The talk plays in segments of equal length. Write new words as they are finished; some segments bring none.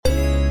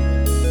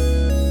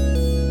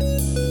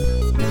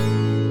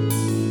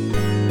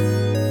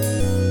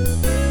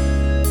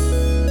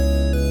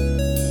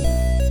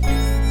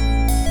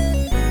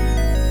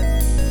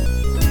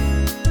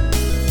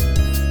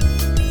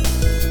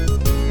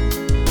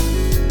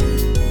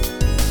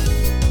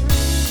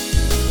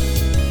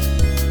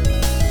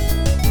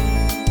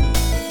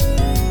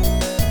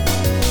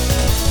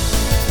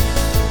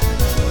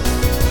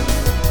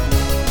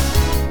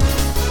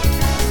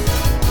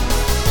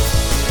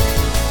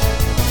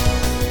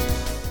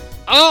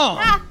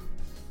Oh!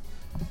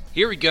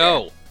 Here we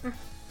go.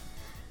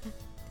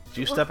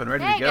 Juiced up and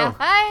ready to Hey go.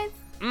 guys!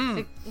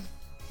 Mm.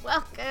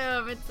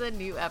 Welcome! It's a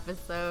new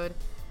episode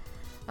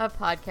of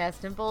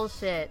Podcast and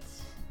Bullshit.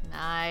 And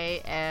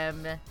I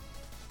am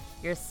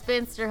your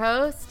spinster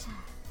host,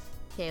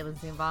 Kaylin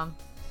Zoombaum.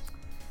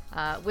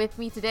 With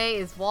me today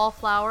is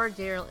Wallflower,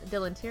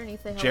 Dylan Tierney.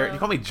 Say hello. You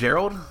call me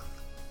Gerald?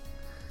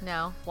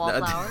 No,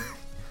 Wallflower.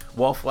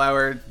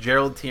 Wallflower,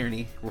 Gerald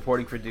Tierney,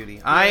 reporting for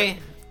duty.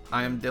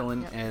 I am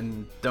Dylan,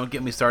 and don't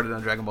get me started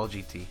on Dragon Ball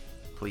GT.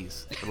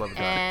 Please, for the love of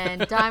God.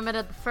 And Diamond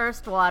of the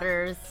First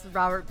Waters,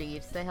 Robert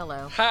Beach. Say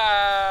hello.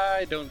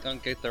 Hi. Don't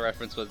get the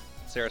reference, but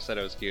Sarah said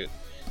it was cute.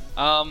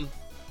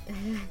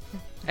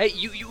 Hey,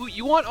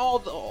 you want all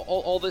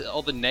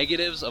the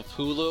negatives of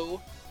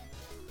Hulu,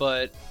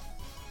 but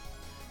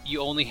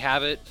you only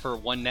have it for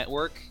one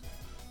network?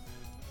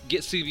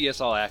 Get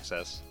CBS All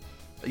Access.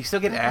 You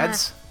still get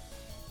ads?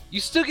 You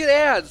still get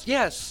ads,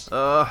 yes.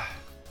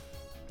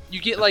 You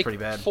get that's like pretty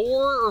bad.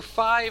 4 or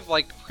 5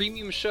 like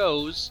premium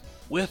shows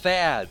with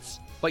ads,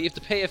 but you have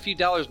to pay a few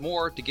dollars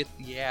more to get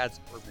the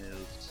ads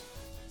removed.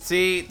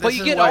 See, But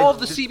you get all of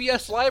the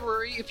CBS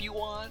library if you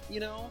want, you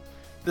know.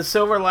 The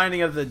silver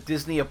lining of the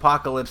Disney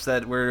apocalypse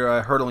that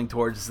we're hurtling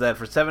towards is that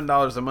for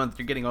 $7 a month,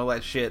 you're getting all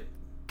that shit,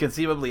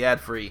 conceivably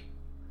ad-free.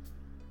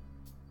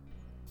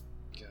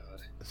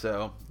 God.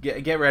 So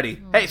get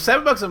ready. Hey,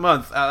 $7 a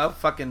month.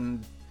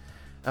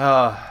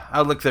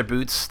 I'll lick their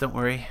boots. Don't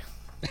worry.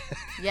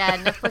 Yeah,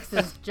 Netflix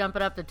is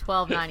jumping up to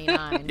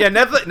 $12.99. Yeah,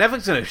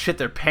 Netflix gonna shit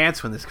their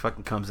pants when this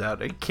fucking comes out.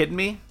 Are you kidding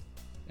me?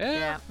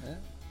 Yeah.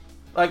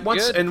 Like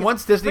once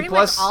Disney Pretty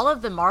Plus, much all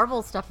of the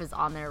Marvel stuff is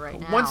on there right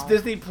now. once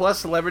Disney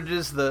Plus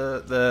leverages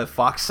the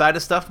Fox side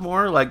of stuff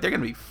more, like they're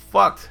gonna be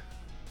fucked.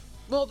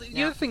 Well,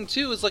 the other thing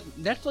too is like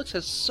Netflix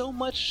has so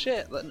much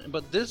shit,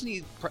 but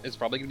Disney is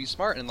probably gonna be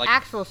smart and like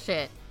actual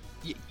shit.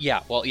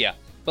 Yeah,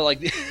 but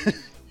like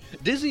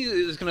Disney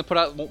is gonna put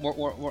out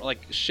more like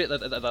shit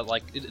that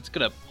like it's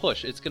gonna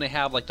push. It's gonna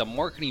have like the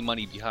marketing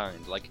money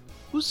behind. Like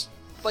who's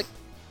like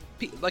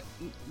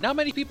not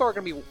many people are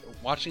gonna be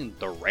watching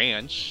The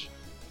Ranch.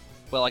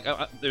 Well, like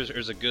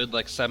there's a good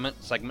like segment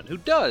who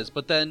does,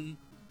 but then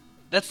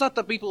that's not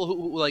the people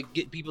who like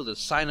get people to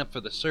sign up for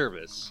the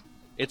service.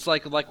 It's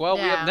like well,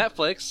 we have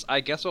Netflix. I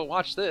guess we'll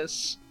watch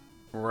this.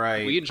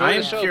 Right. We enjoy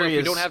the show, but if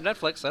we don't have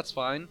Netflix, that's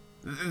fine.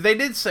 They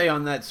did say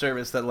on that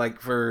service that like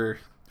for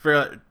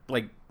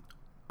like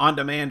on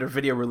demand or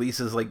video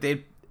releases, like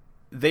they'd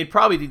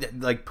probably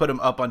like put them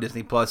up on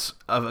Disney Plus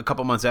a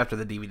couple months after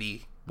the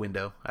DVD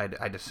window.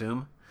 I'd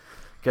assume.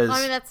 Because I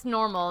mean that's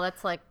normal.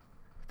 That's like.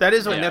 That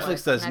is what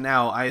Netflix does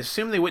now. I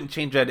assume they wouldn't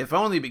change that, if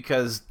only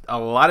because a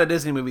lot of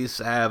Disney movies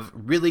have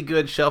really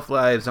good shelf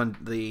lives on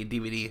the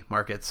DVD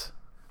markets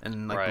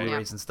and like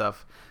Blu-rays and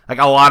stuff. Like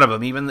a lot of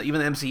them, even the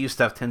MCU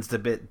stuff tends to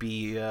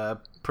be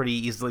pretty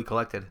easily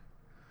collected.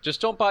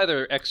 Just don't buy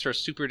their extra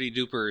super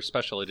duper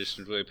special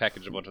edition where they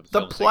package a bunch of the The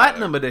films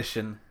Platinum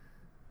Edition.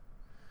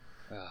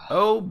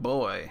 Oh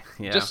boy!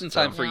 Yeah, just in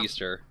time for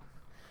Easter.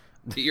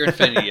 Get your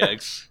Infinity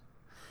Eggs.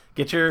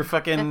 Get your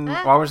fucking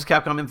Marvel vs.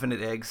 Capcom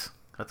Infinite Eggs.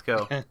 Let's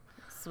go.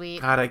 Sweet.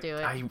 God, let's do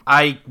it.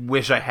 I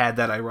wish I had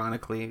that.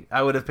 Ironically,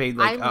 I would have paid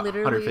like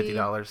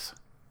 $150.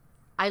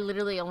 I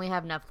literally only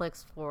have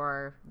Netflix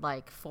for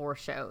like 4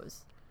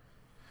 shows,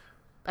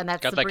 and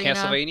that's got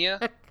Sabrina,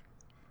 that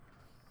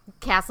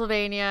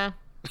Castlevania,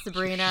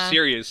 Sabrina,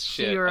 serious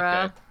shit.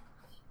 She-Ra, Okay.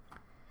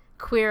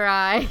 Queer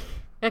Eye.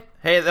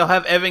 Hey, they'll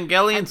have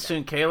Evangelion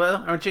soon,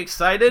 Kayla. Aren't you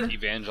excited?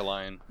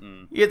 Evangeline.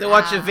 You have to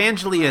watch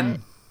Evangelion.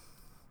 What?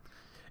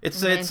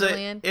 It's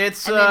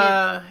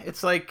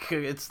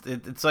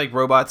like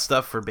robot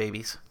stuff for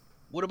babies.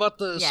 What about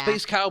the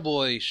Space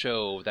Cowboy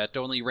show that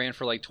only ran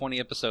for like 20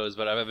 episodes,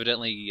 but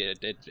evidently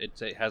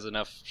it has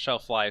enough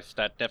shelf life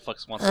that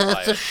Netflix wants to buy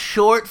It's a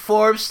short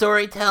form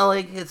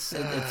storytelling. It's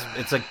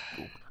like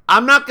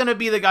I'm not gonna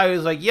be the guy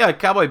who's like, yeah,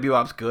 Cowboy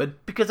Bebop's good,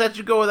 because that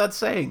should go without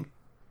saying.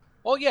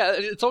 Well, yeah,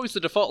 it's always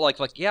the default. Like,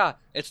 yeah,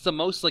 it's the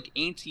most like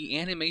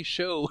anti-anime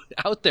show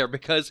out there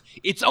because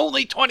it's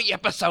only 20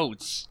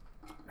 episodes.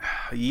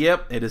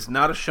 Yep, it is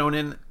not a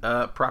shonen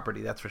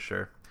property, that's for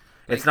sure.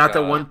 It's not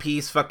the One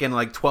Piece fucking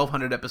like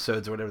 1,200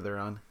 episodes or whatever they're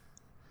on.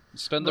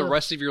 Spend the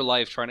rest of your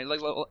life trying to like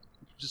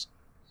just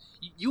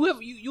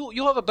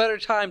you'll have a better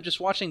time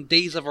just watching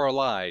Days of Our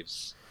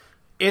Lives.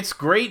 It's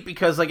great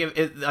because like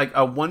like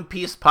a One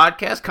Piece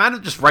podcast kind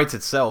of just writes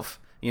itself.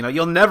 You know,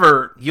 you'll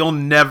never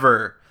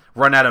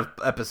run out of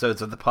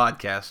episodes of the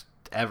podcast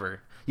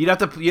ever. You'd have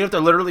to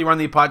literally run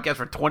the podcast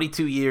for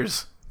 22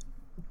 years.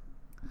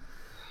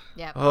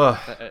 Yeah.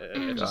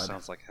 It just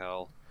sounds like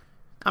hell.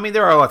 I mean,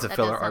 there are lots of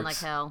filler sound arcs, like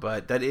hell.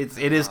 but it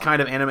is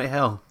kind of anime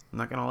hell. I'm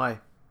not gonna lie.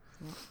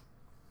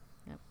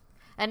 Yep.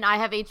 And I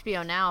have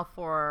HBO now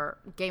for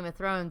Game of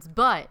Thrones,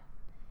 but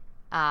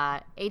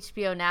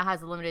HBO now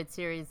has a limited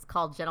series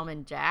called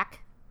Gentleman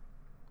Jack.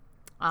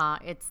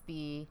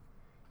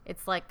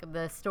 It's like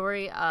the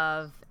story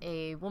of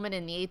a woman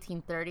in the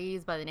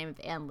 1830s by the name of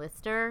Anne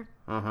Lister.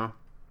 Uh-huh.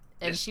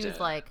 And she was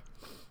like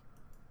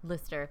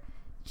Lister.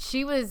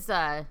 She was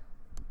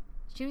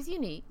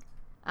unique.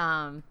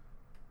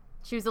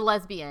 She was a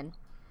lesbian,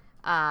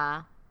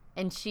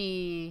 and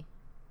she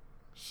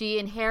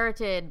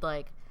inherited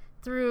like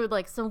through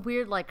like some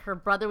weird like her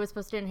brother was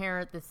supposed to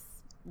inherit this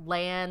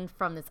land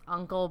from this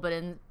uncle, but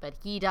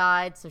he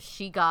died, so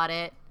she got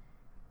it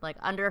like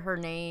under her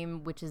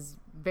name, which is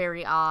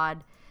very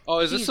odd. Oh,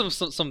 is this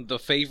some The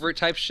Favorite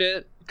type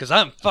shit? Because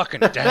I'm fucking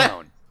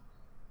down.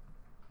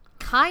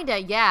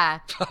 Kinda, yeah.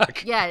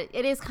 Fuck. Yeah,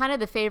 it is kind of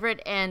The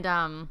Favorite,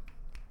 and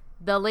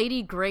the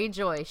Lady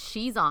Greyjoy,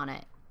 she's on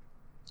it.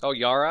 Oh,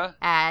 Yara?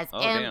 As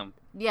damn.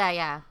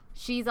 Yeah.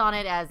 She's on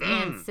it as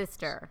Anne's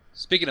sister.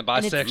 Speaking of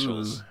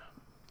bisexuals.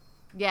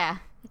 Yeah.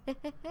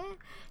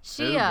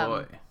 She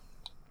boy.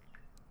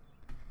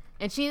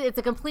 And it's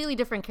a completely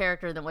different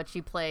character than what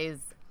she plays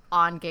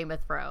on Game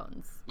of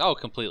Thrones. Oh,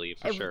 completely,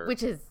 for sure.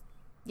 Which is,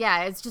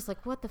 yeah, it's just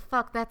like, what the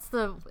fuck?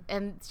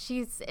 And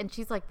she's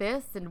like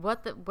this, and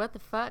what the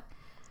fuck?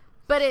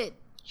 But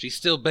she's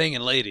still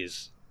banging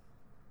ladies.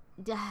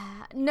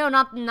 No,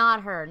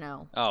 not her.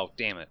 No. Oh,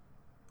 damn it.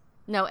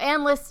 No,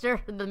 Ann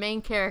Lister, the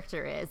main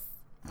character, is.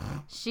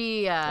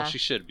 She. Well, she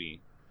should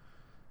be.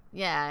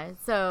 Yeah.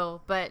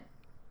 So, but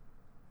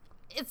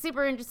it's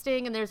super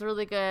interesting, and there's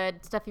really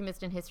good stuff you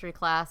missed in history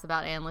class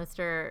about Ann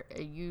Lister.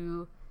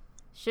 You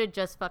should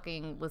just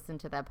fucking listen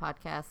to that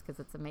podcast because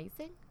it's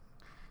amazing.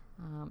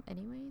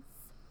 Anyways.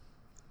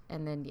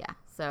 And then, yeah.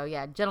 So,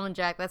 yeah, Gentleman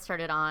Jack, that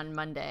started on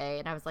Monday,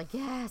 and I was like,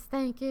 yes,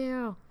 thank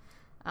you.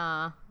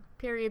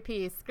 Period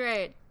piece.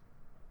 Great.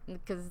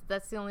 Because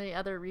that's the only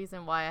other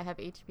reason why I have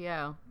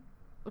HBO.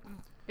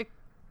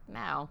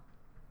 Now.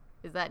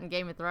 Is that in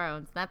Game of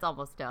Thrones. That's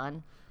almost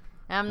done.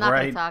 And I'm not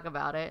going to talk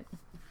about it.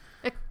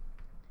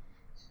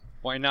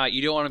 Why not?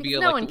 You don't want to be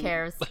no like one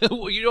cares.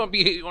 You don't want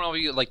to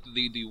be like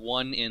the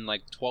one in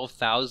like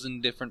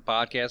 12,000 different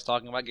podcasts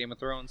talking about Game of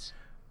Thrones.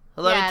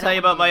 Let me tell you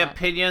about my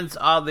opinions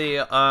on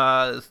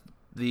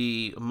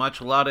the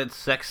much lauded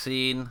sex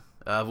scene,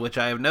 of which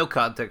I have no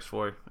context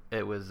for.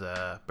 It was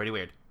pretty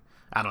weird.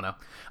 I don't know.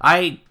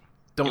 I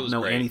don't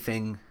know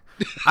anything.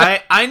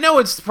 I know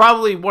it's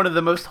probably one of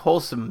the most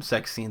wholesome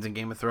sex scenes in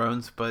Game of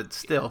Thrones, but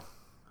still.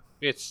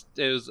 It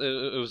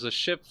was a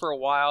ship for a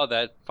while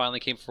that finally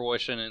came to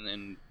fruition,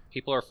 and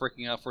people are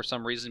freaking out for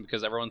some reason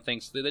because everyone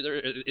thinks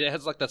it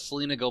has like the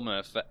Selena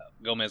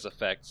Gomez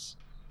effects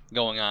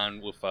going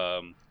on with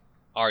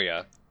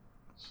Arya,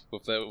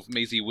 with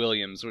Maisie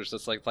Williams, which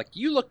is like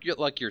you look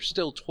like you're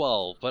still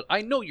 12, but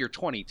I know you're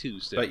 22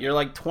 still. But you're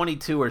like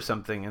 22 or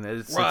something, and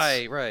it's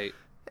right.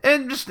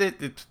 And just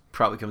it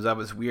probably comes up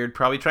as weird,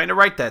 probably trying to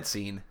write that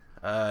scene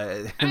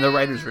in the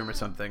writer's room or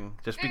something,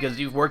 just because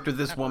you've worked with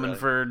this woman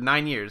for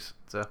 9 years.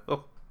 So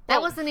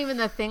that wasn't even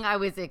the thing I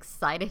was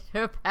excited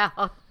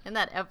about in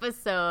that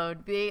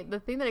episode.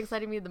 The thing that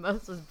excited me the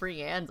most was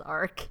Brienne's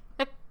arc.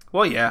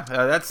 Well, yeah,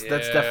 that's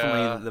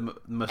definitely the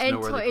most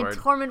noteworthy part.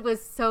 And Tormund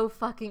was so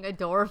fucking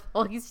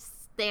adorable. He's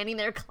just standing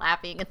there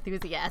clapping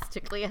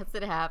enthusiastically as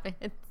it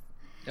happens.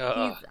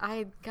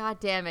 God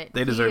damn it.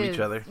 They deserve each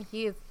other.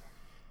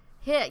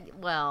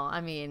 Well, I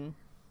mean,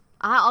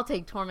 I'll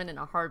take Tormund in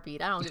a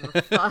heartbeat. I don't give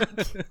a fuck.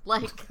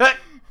 Like,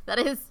 that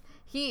is,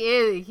 he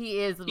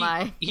is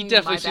my. He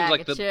definitely my seems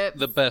like chips.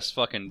 the best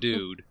fucking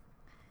dude.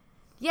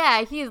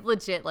 Yeah, he is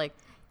legit. Like,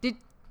 did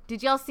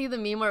y'all see the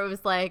meme where it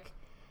was like,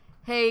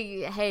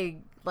 hey,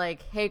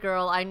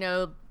 girl, I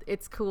know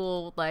it's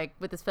cool, like,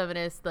 with this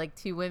feminist, like,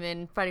 two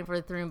women fighting for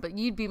the throne, but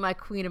you'd be my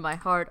queen in my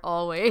heart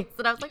always.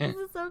 And I was like, this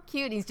is so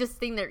cute. And he's just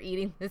sitting there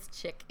eating this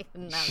chicken.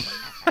 And I was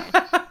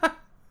like, okay.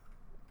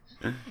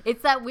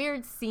 It's that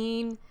weird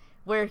scene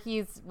where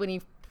when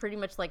he pretty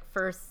much like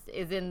first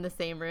is in the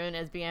same room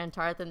as Brienne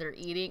Tarth and they're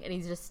eating, and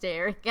he's just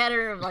staring at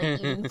her like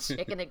eating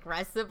chicken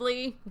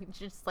aggressively. It's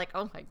just like,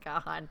 oh my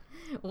god,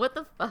 what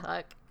the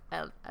fuck?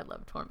 I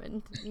love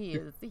Tormund.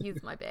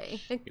 He's my bae.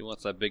 He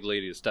wants that big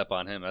lady to step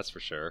on him, that's for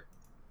sure.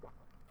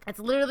 It's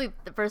literally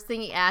the first thing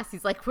he asks.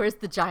 He's like, "Where's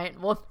the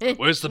giant woman?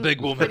 Where's the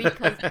big woman?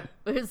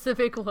 Where's the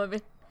big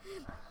woman?"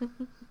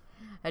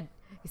 I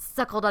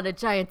suckled on a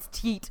giant's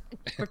teat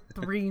for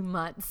 3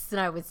 months, and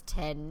I was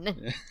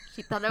 10.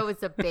 She thought I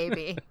was a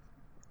baby.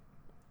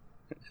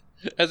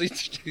 As he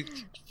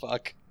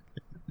fuck.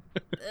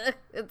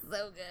 It's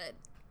so good.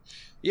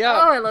 Yeah,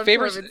 I love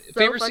favorite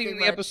so scene in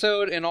the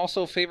episode, and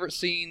also favorite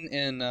scene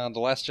in The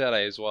Last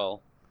Jedi as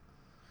well.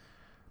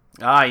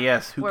 Ah,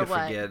 yes. Who could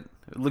forget?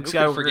 Luke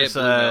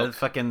Skywalker's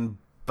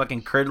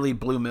fucking curdly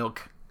blue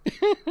milk.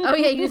 Oh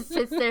yeah, he just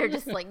sits there,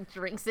 just like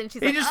drinks it.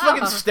 And he just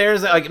fucking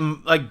stares at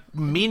like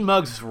mean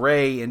mugs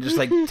Ray and just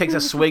like takes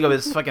a swig of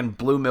his fucking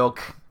blue milk.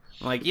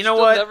 Like, you know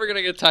what? Never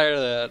gonna get tired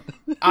of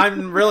that.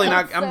 I'm really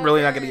not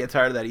gonna get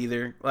tired of that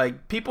either.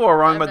 Like, people are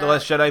wrong about The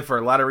Last Jedi for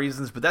a lot of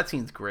reasons, but that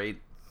scene's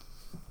great.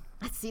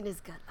 That scene is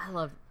good. I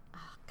love. Oh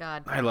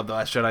God. I love The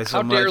Last Jedi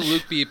so much. How dare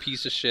Luke be a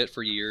piece of shit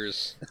for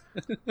years?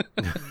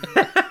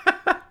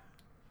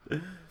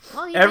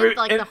 Well, he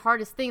did the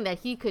hardest thing that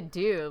he could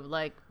do.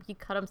 Like, he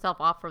cut himself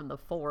off from the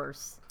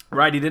Force.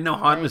 Right, he didn't know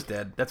Han was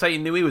dead. That's how you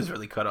knew he was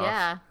really cut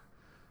off.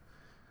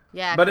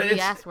 Yeah, but he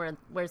asked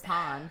where's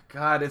Han.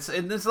 God, it's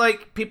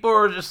like people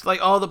are just like,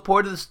 oh, the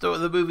point of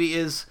the movie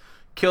is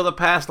kill the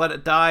past, let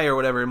it die, or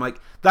whatever. I'm like,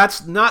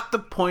 that's not the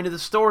point of the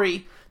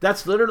story.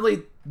 That's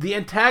literally the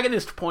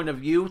antagonist point of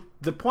view.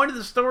 The point of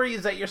the story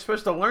is that you're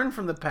supposed to learn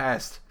from the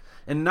past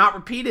and not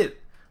repeat it.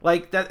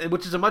 Like that,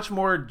 which is a much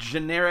more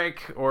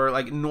generic or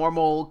like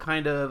normal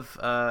kind of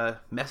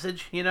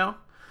message, you know?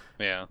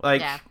 Yeah.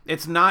 Like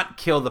it's not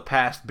kill the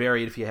past,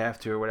 bury it if you have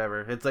to, or whatever.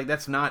 It's like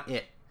that's not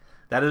it.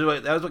 That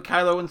was what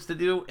Kylo wants to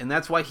do, and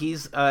that's why he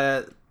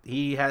has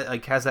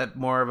that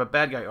more of a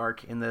bad guy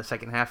arc in the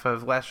second half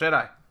of Last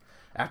Jedi,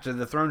 after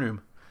the throne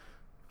room,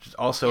 which is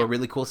also a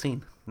really cool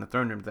scene in the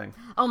throne room thing.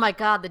 Oh my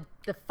god,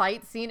 the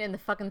fight scene in the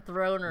fucking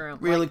throne room.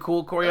 Really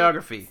cool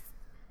choreography.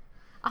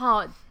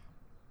 Oh.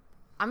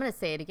 I'm going to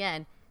say it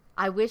again.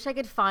 I wish I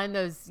could find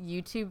those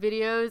YouTube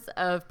videos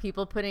of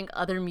people putting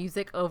other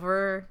music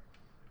over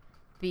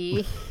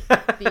the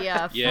fucking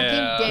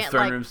dance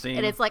throne room scene.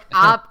 And it's like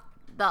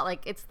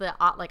it's the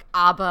like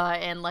ABBA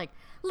and like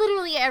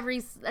literally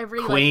every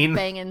Queen, like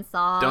banging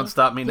song. Don't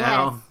Stop Me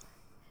Now.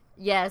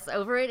 Yes,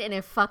 over it, and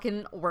it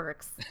fucking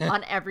works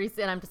on every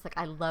scene. I'm just like,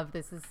 I love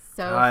this. This is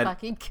so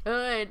fucking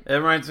good. It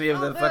reminds me of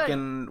the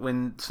fucking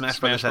when Smash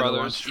Brothers had the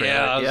launch trailer.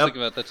 Yeah, I was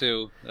thinking about that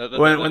too.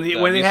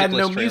 When they had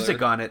no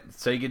music on it,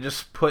 so you could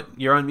just put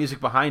your own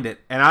music behind it.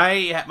 And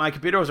my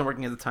computer wasn't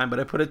working at the time, but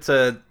I put it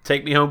to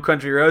Take Me Home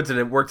Country Roads, and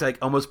it worked like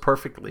almost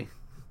perfectly.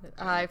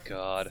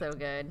 God, so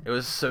good. It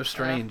was so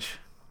strange.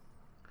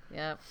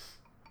 Yep.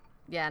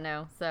 Yeah.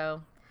 No.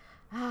 So.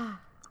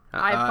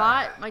 I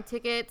bought my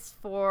tickets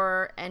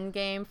for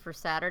Endgame for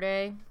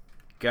Saturday.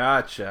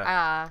 Gotcha.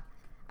 I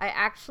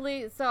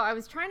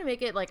was trying to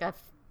make it like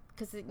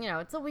because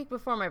it's a week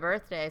before my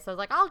birthday, so I was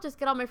like, I'll just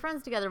get all my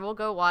friends together. We'll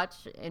go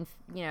watch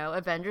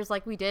Avengers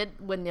like we did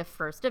when the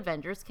first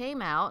Avengers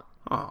came out.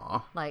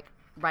 Aww. Like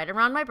right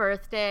around my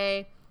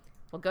birthday.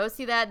 We'll go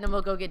see that, and then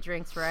we'll go get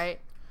drinks. Right.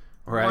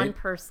 One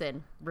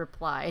person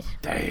replied.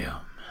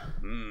 Damn.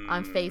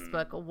 On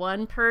Facebook,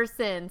 one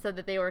person said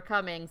that they were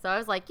coming, so I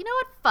was like, you know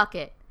what? Fuck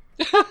it.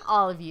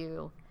 All of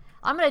you.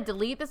 I'm going to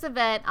delete this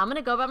event. I'm going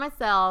to go by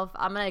myself.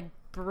 I'm going to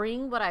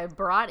bring what I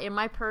brought in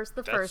my purse.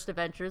 First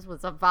Adventures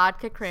was a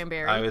vodka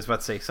cranberry. I was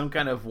about to say some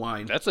kind of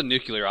wine. That's a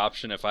nuclear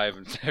option if I've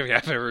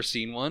ever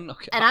seen one.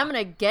 Okay. And I'm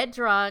going to get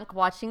drunk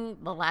watching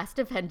The Last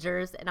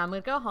Avengers, and I'm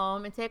going to go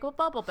home and take a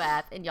bubble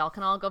bath, and y'all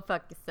can all go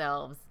fuck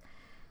yourselves.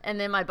 And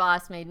then my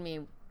boss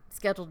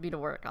scheduled me to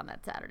work on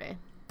that Saturday.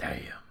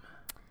 Damn.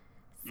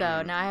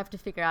 So now I have to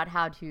figure out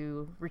how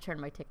to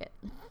return my ticket.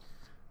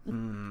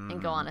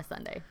 And go on a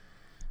Sunday,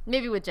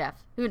 maybe with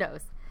Jeff. Who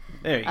knows?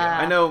 There you go.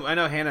 I know.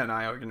 Hannah and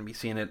I are going to be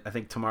seeing it. I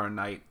think tomorrow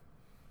night.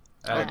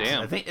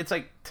 Damn! I think it's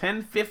like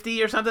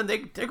 10:50 or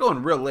something. They're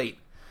going real late.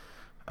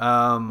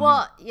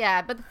 Well,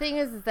 yeah, but the thing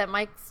is that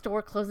my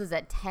store closes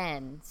at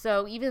 10,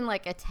 so even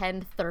like a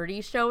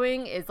 10:30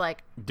 showing is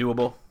like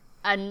doable.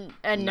 A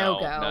no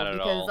go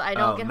because I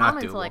don't get home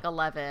until like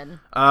 11.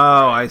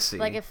 Oh, I see.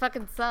 Like it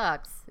fucking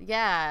sucks.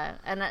 Yeah,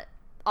 and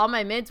all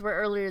my mids were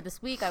earlier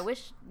this week. I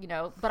wish,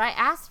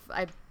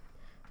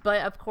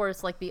 but of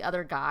course, like the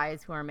other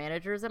guys who are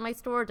managers at my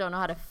store don't know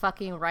how to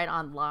fucking write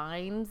on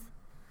lines.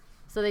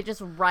 So they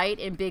just write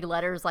in big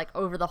letters, like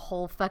over the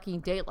whole fucking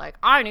date, like,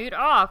 I need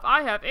off,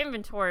 I have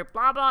inventory,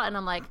 blah, blah. And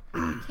I'm like,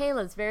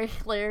 Kayla's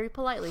very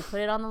politely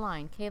put it on the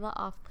line. Kayla,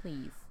 off,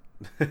 please.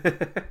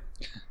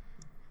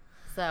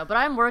 So, but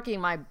I'm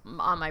working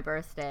on my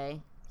birthday.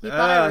 He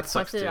thought I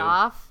requested it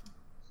off.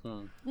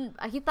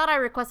 He thought I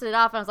requested it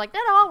off, and I was like, no,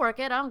 I'll work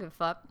it. I don't give a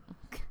fuck.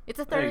 It's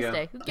a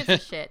Thursday. Who gives a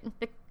shit?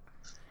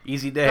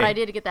 Easy day. But I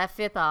did get that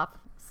 5th off,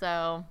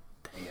 so.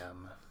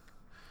 Damn.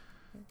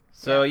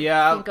 So,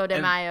 yeah. Cinco de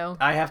Mayo.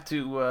 I have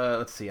to,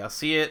 let's see. I'll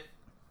see it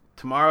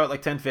tomorrow at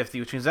like 10:50,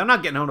 which means I'm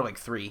not getting home till like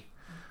 3.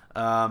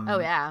 Oh,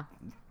 yeah.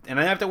 And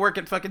I have to work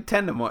at fucking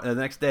 10 the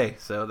next day,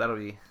 so that'll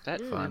be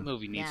fun. That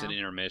movie needs an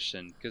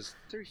intermission, because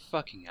 3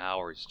 fucking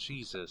hours,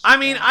 Jesus. I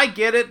mean, I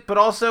get it, but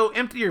also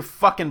empty your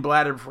fucking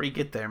bladder before you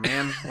get there,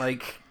 man.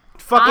 Like,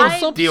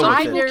 fucking deal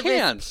with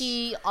it.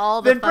 Pee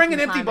all then bring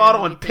an empty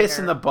bottle and piss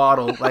in the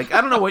bottle. Like,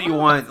 I don't know what you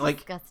want. Like,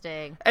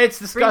 disgusting. It's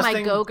disgusting.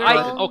 Bring my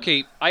Go-Girl.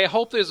 I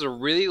hope there's a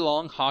really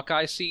long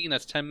Hawkeye scene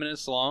that's 10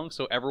 minutes long,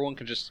 so everyone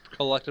can just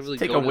collectively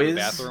take go a to whiz. The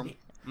bathroom.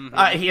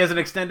 Mm-hmm. He has an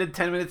extended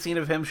 10-minute scene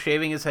of him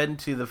shaving his head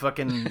into the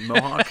fucking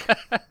mohawk.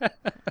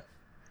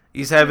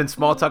 He's having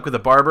small talk with a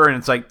barber, and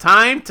it's like,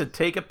 time to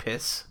take a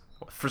piss.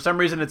 For some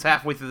reason, it's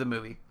halfway through the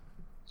movie.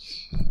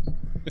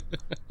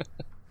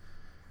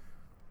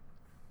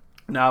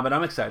 No, but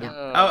I'm excited.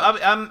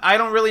 I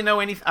don't really know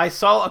anything. I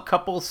saw a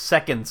couple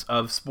seconds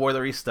of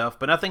spoilery stuff,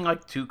 but nothing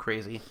like too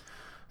crazy.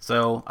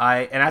 So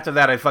and after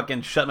that, I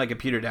fucking shut my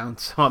computer down,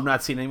 so I'm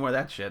not seeing any more of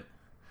that shit.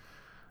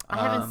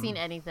 I haven't seen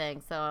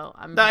anything, so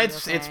I'm. No,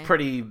 it's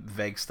pretty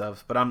vague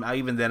stuff, but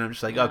even then I'm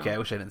just like, okay, I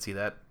wish I didn't see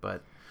that,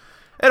 but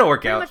it'll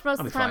work out. Pretty much most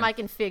of the time, I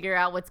can figure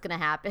out what's gonna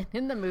happen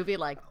in the movie,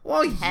 like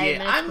 10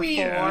 minutes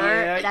before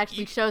it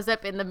actually shows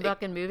up in the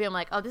fucking movie. I'm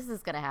like, oh, this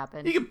is gonna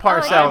happen. You can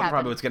parse out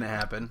probably what's gonna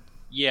happen.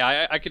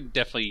 Yeah, I could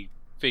definitely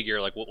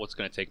figure like what's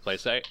gonna take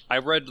place. I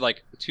read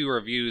like 2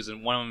 reviews,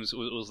 and one of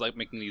them was like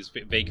making these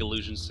vague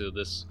allusions to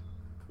this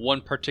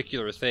one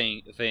particular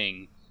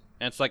thing.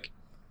 And it's like,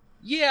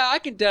 yeah, I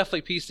can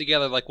definitely piece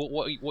together like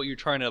what you're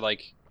trying to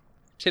like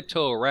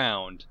tiptoe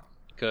around,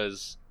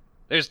 because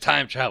there's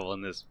time travel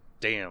in this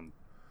damn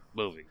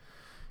movie.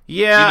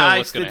 Yeah,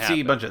 I did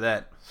see a bunch of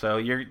that.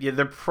 So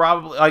they're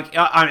probably like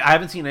I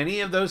haven't seen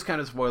any of those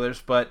kind of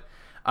spoilers, but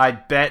I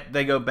bet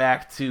they go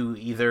back to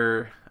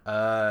either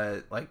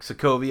like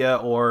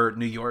Sokovia or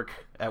New York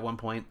at one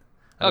point.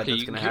 Okay,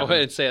 you can go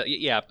ahead and say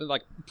yeah, but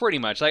like pretty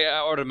much.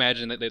 I would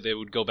imagine that they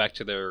would go back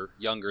to their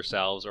younger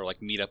selves or like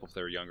meet up with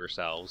their younger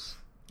selves.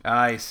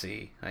 I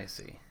see. That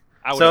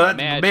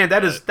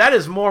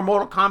is more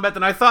Mortal Kombat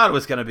than I thought it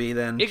was going to be.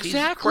 Then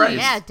exactly.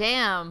 Yeah,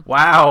 damn.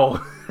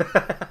 Wow.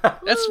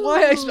 That's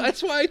why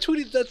I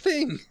tweeted that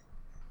thing.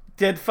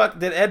 Did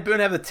Ed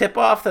Boon have the tip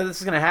off that this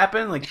is going to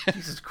happen? Like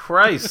Jesus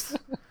Christ,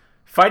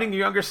 fighting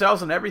your younger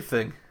selves and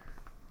everything.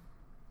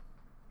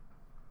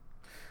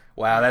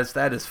 Wow,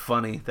 that is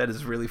funny. That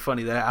is really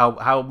funny. That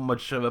how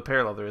much of a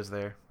parallel there is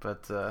there.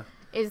 But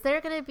is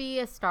there going to be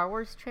a Star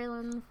Wars trailer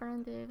in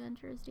front of the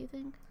Avengers? Do you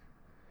think?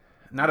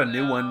 Not a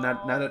new one.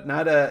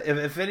 Not a.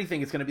 If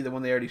anything, it's going to be the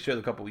one they already showed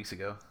a couple weeks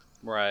ago.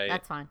 Right.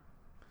 That's fine.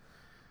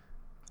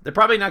 They're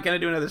probably not going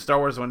to do another Star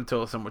Wars one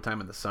until sometime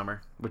in the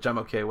summer, which I'm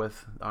okay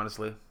with,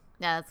 honestly.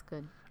 Yeah, that's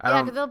good.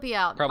 Yeah, because they'll be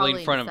out probably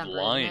in front December,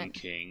 of Lion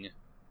King.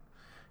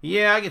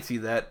 Yeah, I can see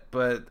that,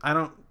 but I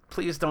don't.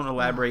 Please don't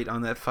elaborate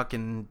on that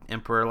fucking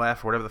Emperor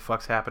laugh or whatever the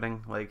fuck's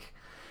happening. Like,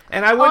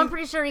 and I'm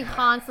pretty sure he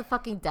haunts the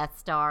fucking Death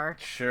Star.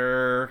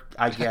 Sure,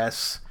 I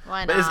guess.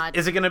 Why not? But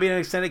is it going to be an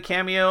extended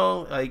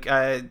cameo? Like,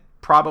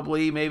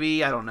 probably,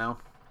 maybe. I don't know.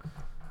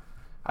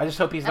 I just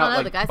hope he's not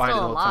like the guy's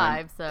still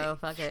alive, so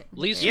fuck it. At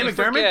least we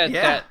forget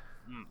that.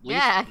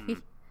 Yeah.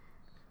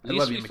 At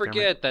least we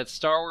forget that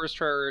Star Wars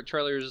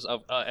trailers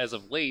as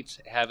of late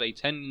have a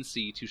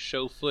tendency to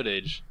show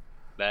footage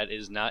that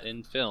is not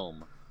in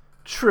film.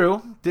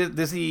 True.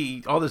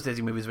 Disney, all those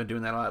Disney movies have been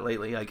doing that a lot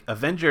lately. Like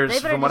Avengers,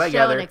 from what I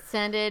gather, an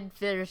extended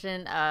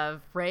version of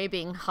Rey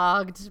being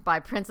hogged by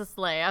Princess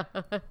Leia.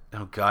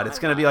 Oh God, it's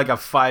gonna be like a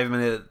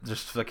 5-minute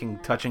just fucking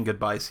touching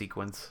goodbye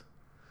sequence.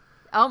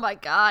 Oh my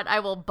God, I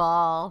will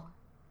bawl.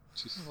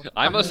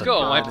 I must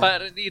go. My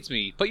planet needs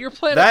me. But your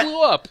planet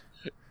blew up.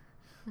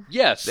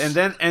 Yes. And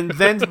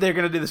then they're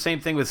gonna do the same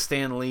thing with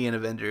Stan Lee in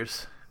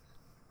Avengers.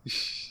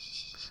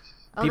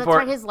 Oh, that's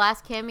right. His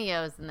last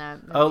cameos in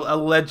that movie. Oh,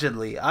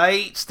 allegedly.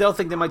 I still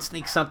think they might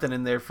sneak something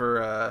in there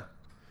for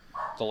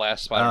the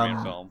last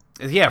Spider-Man film.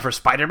 Yeah, for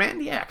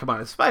Spider-Man. Yeah, come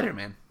on, it's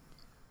Spider-Man.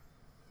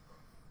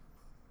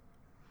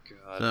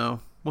 God. So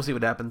we'll see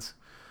what happens.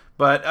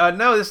 But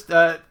no, this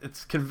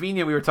it's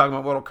convenient we were talking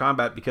about Mortal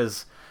Kombat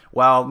because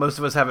while most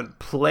of us haven't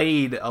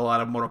played a lot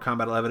of Mortal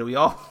Kombat 11, we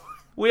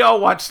all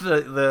watched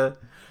the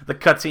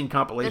cutscene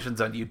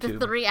compilations on YouTube.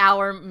 The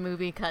 3-hour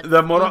movie cutscene.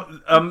 The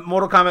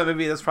Mortal Kombat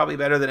movie that's probably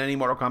better than any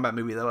Mortal Kombat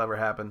movie that'll ever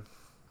happen.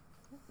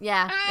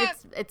 Yeah,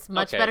 it's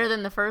much better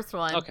than the first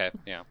one. Okay,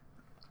 yeah.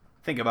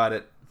 Think about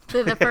it.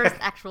 The first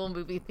actual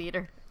movie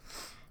theater.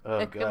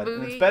 Oh God,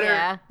 movie, it's better.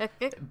 Yeah.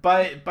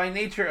 by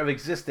nature of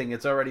existing,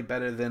 it's already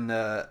better than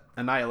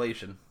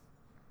Annihilation.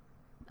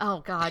 Oh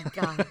God.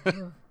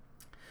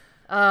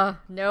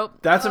 Nope.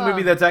 That's a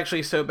movie that's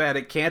actually so bad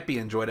it can't be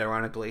enjoyed.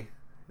 Ironically,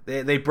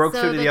 they broke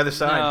through to the other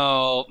side.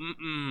 No,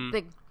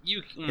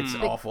 it's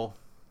awful.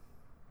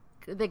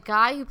 The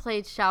guy who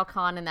played Shao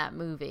Kahn in that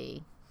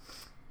movie,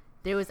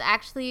 there was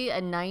actually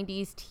a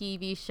 '90s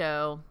TV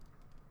show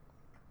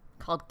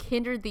called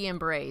Kindred the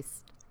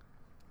Embraced,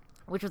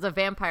 which was a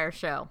vampire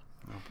show.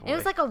 Oh, it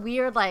was like a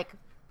weird like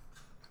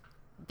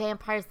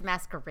Vampires the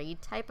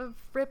Masquerade type of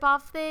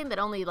ripoff thing that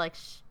only like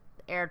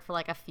aired for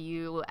like a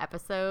few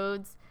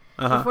episodes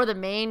before the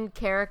main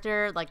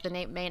character, like the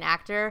main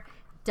actor,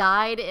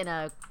 died in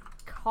a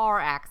car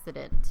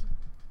accident.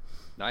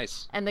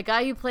 Nice. And the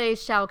guy who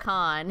plays Shao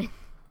Kahn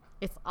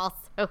is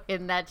also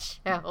in that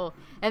show.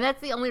 And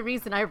that's the only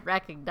reason I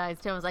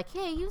recognized him. I was like,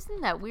 hey, he was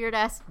in that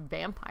weird-ass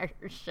vampire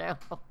show.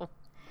 And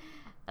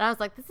I was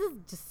like, this is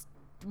just...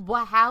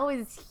 how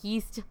is he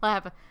still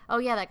have... Oh,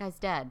 yeah, that guy's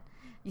dead.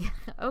 Yeah,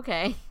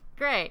 okay,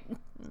 great.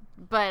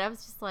 But I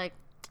was just like,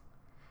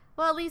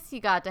 well, at least he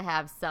got to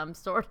have some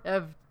sort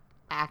of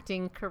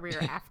acting career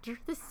after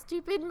this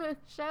stupid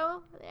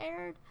show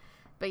aired.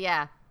 But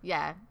yeah,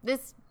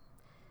 this...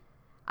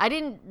 I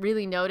didn't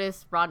really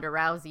notice Ronda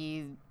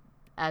Rousey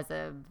as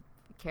a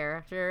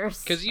character.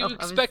 Because you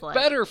expect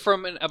better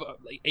from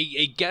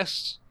a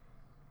guest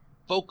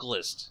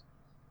vocalist.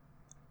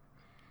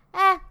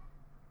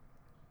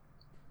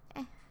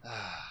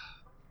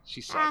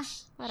 She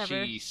sucks.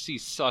 Whatever. She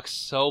sucks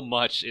so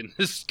much in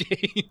this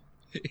game.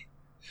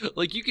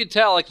 Like you can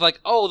tell, like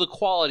oh, the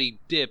quality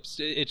dips.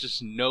 It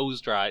just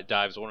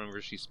dives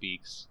whenever she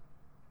speaks.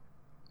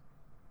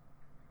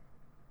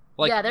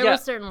 Like, yeah, there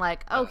was certain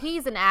like, oh,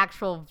 he's an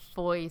actual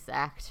voice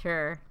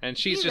actor, and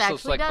he's just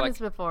actually done this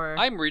before.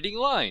 I'm reading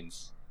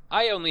lines.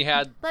 I only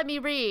had. Let me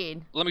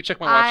read. Let me check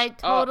my watch. I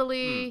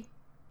totally,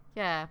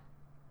 yeah.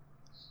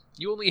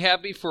 You only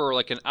have me for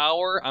like an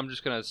hour. I'm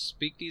just gonna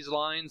speak these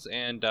lines,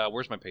 and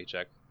where's my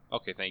paycheck?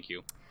 Okay, thank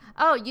you.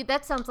 Oh,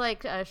 that sounds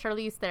like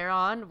Charlize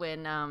Theron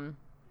when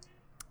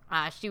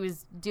she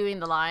was doing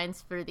the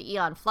lines for the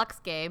Aeon Flux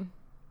game.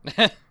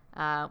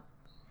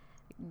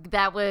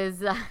 That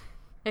was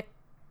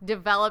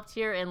developed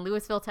here in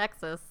Lewisville,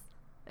 Texas,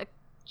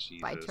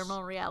 by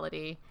Terminal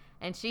Reality,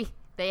 and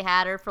they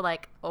had her for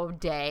like a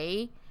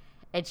day,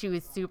 and she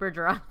was super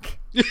drunk.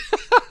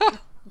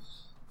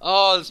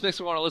 Oh, this makes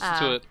me want to listen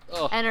to it.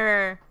 Oh. And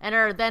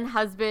her then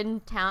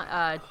husband,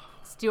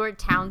 Stuart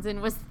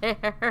Townsend, was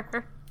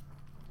there.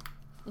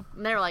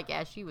 And they were like,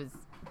 yeah, she's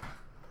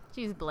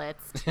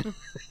blitzed.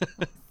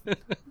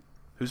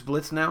 Who's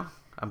blitzed now?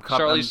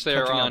 Charlize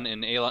Theron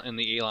in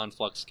the Aeon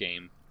Flux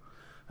game.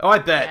 Oh, I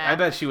bet. Yeah. I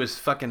bet she was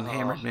fucking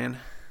hammered, man.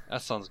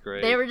 That sounds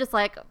great. They were just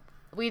like,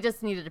 we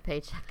just needed a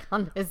paycheck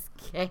on this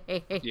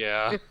game.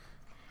 Yeah.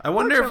 I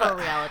wonder if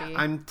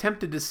I'm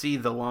tempted to see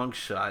The Long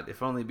Shot,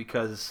 if only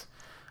because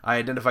I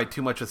identify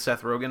too much with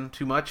Seth Rogen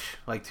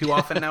too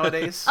often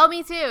nowadays. Oh,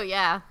 me too,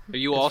 yeah. Are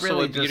you also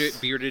really a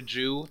bearded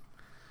Jew?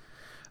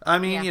 I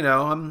mean,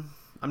 I'm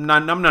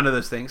none of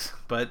those things,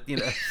 but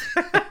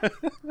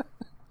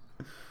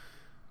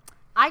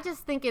I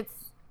just think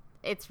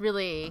it's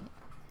really...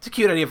 It's a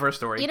cute idea for a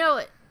story.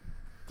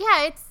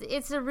 Yeah,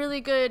 it's a really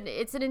good...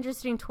 It's an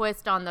interesting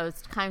twist on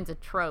those kinds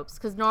of tropes,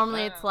 because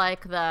normally it's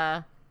like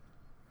the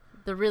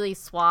really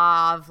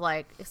suave,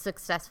 like,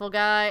 successful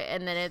guy,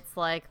 and then it's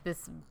like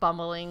this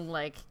bumbling,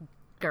 like,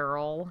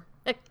 girl.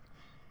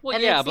 Well,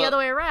 and it's the other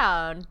way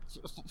around.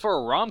 For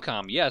a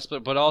rom-com, yes,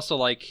 but also,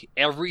 like,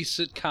 every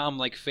sitcom,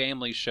 like,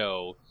 family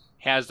show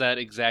has that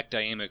exact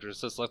dynamic.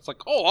 It's just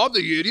like, oh, I'm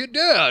the idiot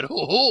dad.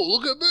 Oh,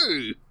 look at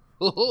me.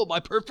 Oh, my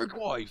perfect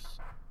wife.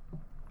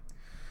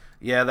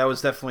 Yeah, that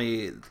was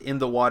definitely in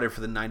the water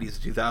for the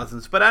 90s and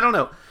 2000s. But I don't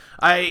know.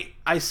 I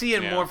see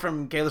it more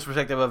from Kayla's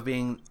perspective of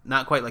being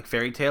not quite like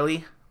fairy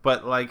tale-y,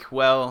 but like,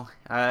 well,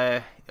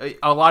 a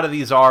lot of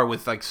these are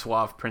with like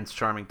suave Prince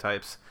Charming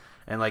types.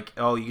 And like,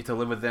 oh, you get to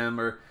live with them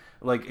or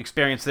like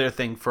experience their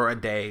thing for a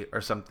day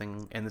or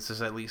something. And this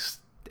is at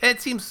least,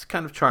 it seems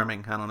kind of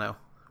charming. I don't know.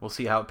 We'll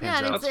see how it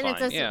pans out.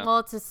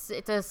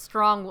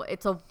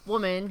 It's a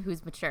woman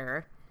who's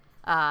mature,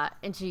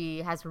 and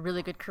she has a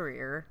really good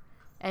career,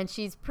 and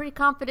she's pretty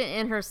confident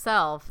in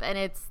herself, and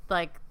it's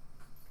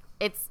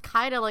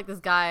kind of like this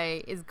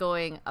guy is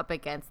going up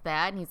against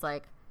that, and he's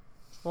like,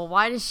 well,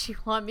 why does she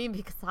want me?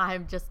 Because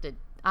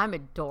I'm a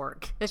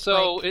dork.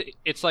 So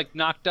it's like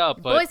Knocked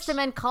Up, but Boyz II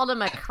Men called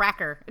him a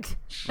cracker.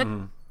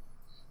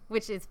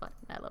 Which is fun.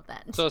 I love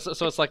that. So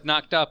it's like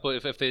Knocked Up,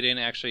 but if they didn't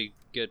actually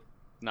get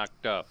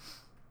knocked up,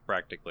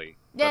 practically.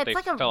 Yeah, it's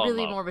like a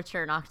really more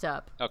mature Knocked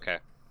Up. Okay.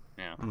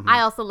 Yeah. Mm-hmm.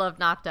 I also love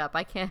Knocked Up.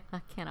 I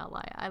cannot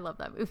lie. I love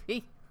that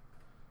movie.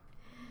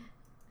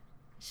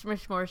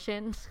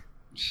 Schmishmorshin.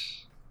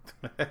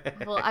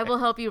 Well, I will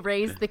help you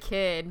raise the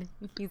kid.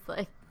 He's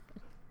like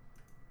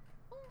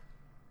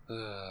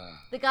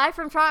the guy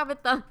from Tropic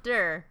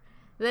Thunder.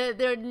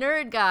 The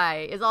nerd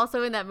guy is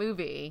also in that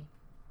movie.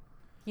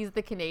 He's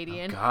the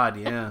Canadian. Oh, God,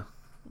 yeah.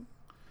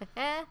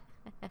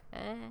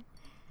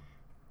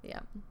 Yeah.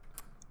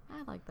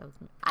 I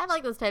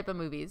like those type of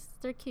movies.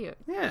 They're cute.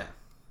 Yeah.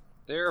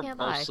 They're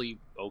mostly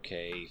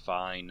okay,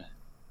 fine.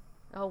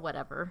 Oh,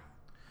 whatever.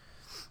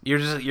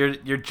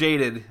 You're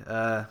jaded,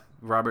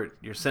 Robert.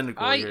 You're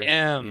cynical. I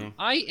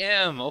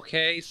am.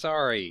 Okay,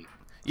 sorry.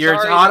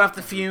 You're hot off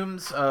the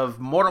fumes of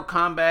Mortal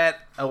Kombat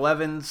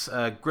 11's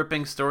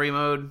gripping story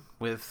mode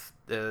with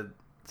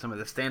some of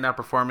the standout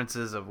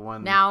performances of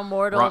one. Now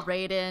Mortal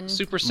Raiden.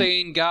 Super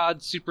Saiyan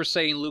God, Super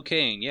Saiyan Liu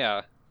Kang,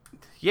 yeah.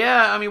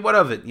 Yeah, I mean, what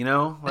of it,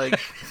 Like...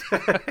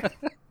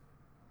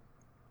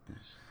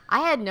 I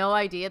had no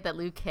idea that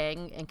Liu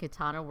Kang and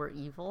Kitana were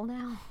evil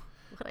now.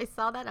 When I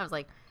saw that, I was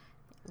like...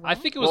 What? I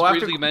think it was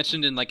briefly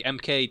mentioned in like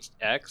MKX,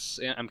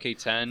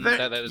 MK10.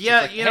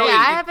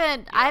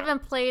 I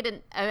haven't played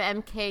an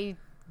MK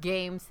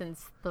game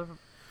since the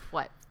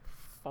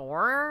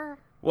 4?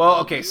 Well,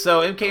 okay,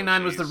 so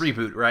MK9 was the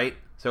reboot, right?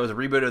 So it was a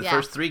reboot of the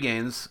first 3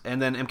 games,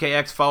 and then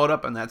MKX followed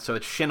up on that, so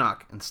it's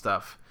Shinnok and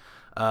stuff.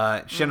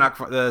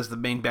 Shinnok is the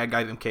main bad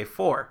guy of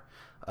MK4.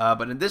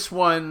 But in this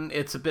one,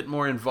 it's a bit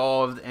more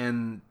involved,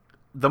 and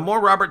the more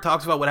Robert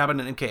talks about what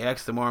happened in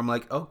MKX, the more I'm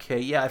like, okay,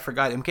 yeah, I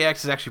forgot.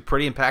 MKX is actually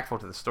pretty impactful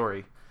to the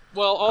story.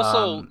 Well,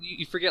 also,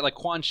 you forget, like,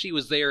 Quan Chi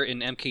was there in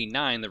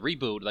MK9, the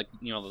reboot, like,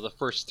 the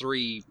first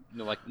 3,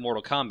 like,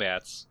 Mortal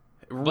Kombats.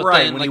 But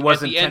right, then, when like, he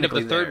wasn't at the end of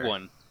the third there.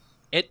 one,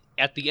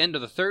 at the end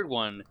of the third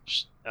one,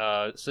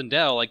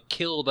 Sindel, like,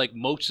 killed, like,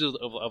 most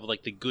of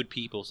like, the good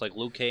people. So, like,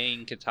 Liu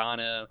Kang,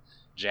 Kitana,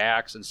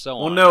 Jax, and so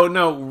on. Well,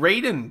 no,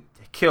 Raiden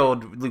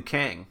killed Liu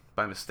Kang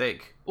by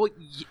mistake. Well,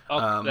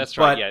 that's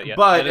right. Yeah.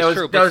 But that is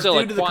true. But still, due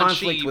like, to the Quan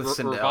conflict Chi with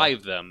Sindel.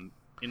 Revived them.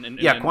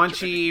 Quan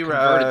Chi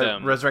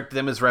resurrected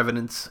them as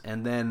Revenants,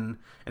 and then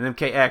in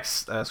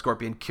MKX,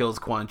 Scorpion kills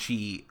Quan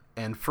Chi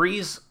and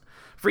frees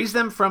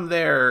them from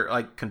their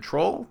like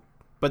control,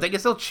 but they can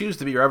still choose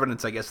to be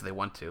Revenants, I guess, if they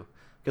want to,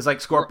 because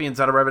like Scorpion's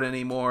not a Revenant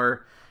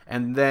anymore.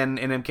 And then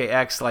in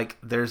MKX, like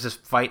there's this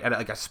fight at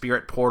like a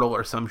spirit portal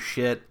or some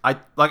shit. I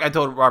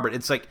told Robert,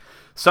 it's like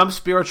some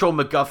spiritual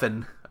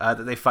MacGuffin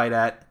that they fight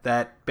at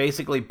that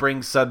basically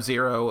brings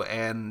Sub-Zero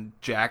and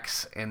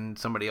Jax and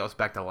somebody else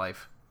back to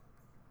life.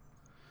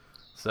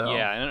 So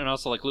yeah, and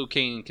also like Liu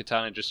Kang and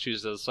Kitana just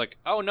choose this like,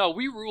 oh no,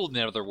 we ruled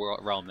another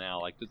realm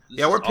now. Like,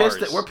 we're pissed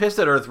at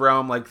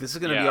Earthrealm. Like, this is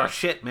gonna be our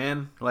shit,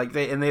 man. Like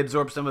they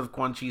absorb some of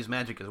Quan Chi's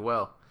magic as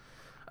well,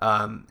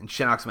 and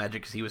Shinnok's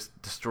magic because he was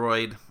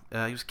destroyed.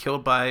 He was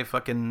killed by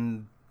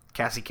fucking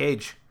Cassie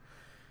Cage.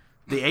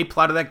 The A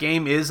plot of that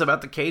game is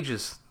about the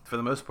cages for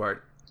the most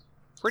part.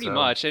 Pretty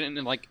much, and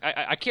like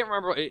I can't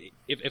remember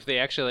if they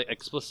actually like,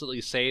 explicitly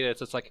say this.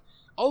 It's like,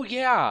 oh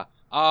yeah.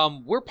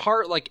 We're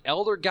part like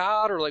Elder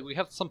God, or like we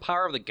have some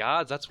power of the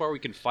gods. That's where we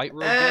can fight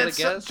real good, I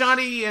guess.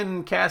 Johnny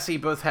and Cassie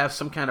both have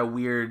some kind of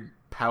weird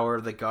power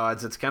of the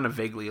gods. It's kind of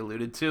vaguely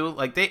alluded to.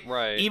 Like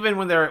even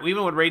when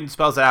Raiden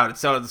spells it out, it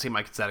still doesn't seem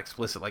like it's that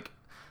explicit. Like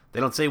they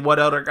don't say what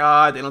Elder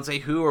God, they don't say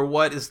who or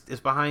what is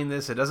behind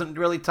this. It doesn't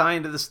really tie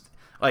into this.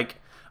 Like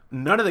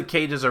none of the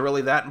cages are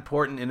really that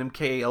important in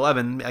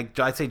MK11. Like,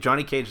 I'd say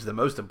Johnny Cage is the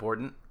most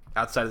important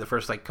outside of the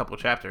first like couple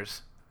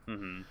chapters.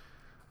 Mm-hmm.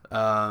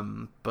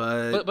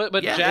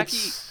 But yeah,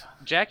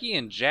 Jackie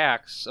and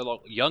Jax,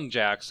 young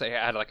Jax, they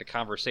had like a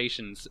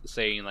conversation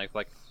saying like,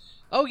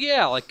 oh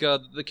yeah, like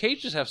the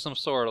cages have some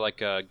sort of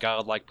like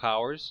godlike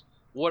powers.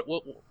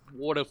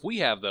 What if we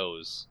have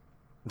those?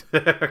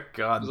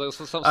 God,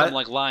 some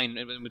like line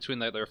in between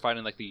they're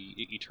fighting like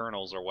the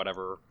Eternals or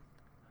whatever.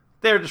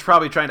 They're just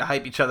probably trying to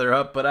hype each other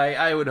up, but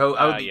I would hope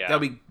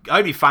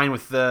I'd be fine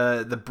with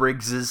the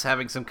Briggses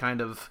having some kind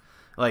of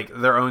like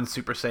their own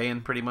Super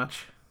Saiyan, pretty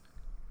much.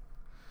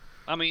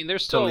 I mean, they're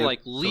still like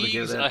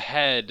leagues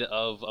ahead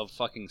of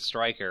fucking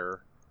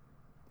Stryker.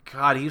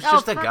 God, he's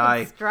just a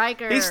guy.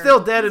 Stryker. He's still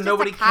dead and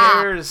nobody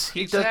cares.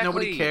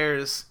 Nobody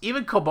cares.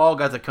 Even Cabal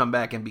got to come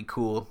back and be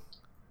cool.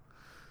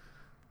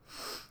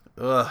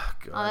 Ugh,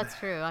 God. Oh, that's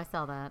true. I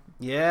saw that.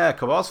 Yeah,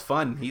 Cabal's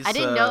fun. I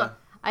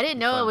didn't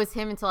know it was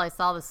him until I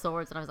saw the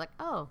swords, and I was like,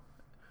 oh.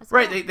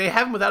 Right, cool. They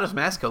have him without his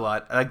mask a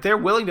lot. Like they're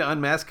willing to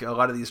unmask a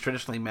lot of these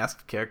traditionally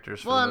masked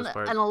characters for the most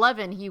part. In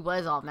 11, he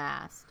was all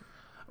masked.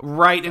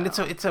 Right, and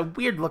it's a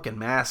weird looking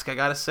mask, I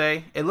gotta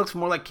say. It looks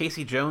more like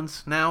Casey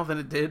Jones now than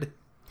it did.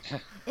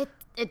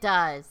 It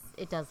does.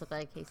 It does look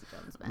like Casey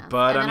Jones' mask.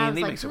 But and I was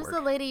mean, like, who's the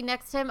lady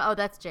next to him? Oh,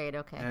 that's Jade.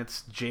 Okay,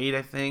 that's Jade,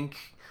 I think.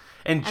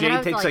 And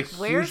Jade takes like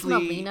where's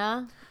hugely.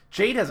 Mileena?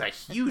 Jade has a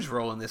huge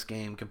role in this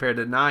game compared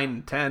to 9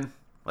 and 10.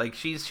 Like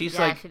she's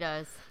like she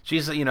does.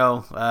 She's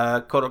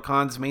Kotal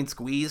Khan's main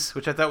squeeze,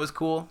 which I thought was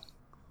cool.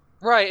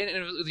 Right,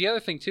 and the other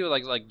thing too,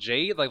 like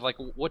Jade, like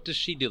what does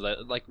she do?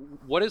 Like,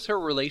 what is her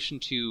relation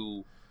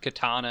to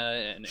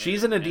Kitana? And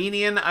she's an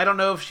Edenian. I don't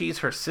know if she's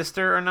her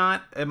sister or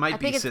not. It might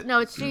be. She's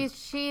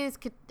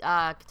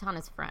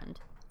Kitana's friend.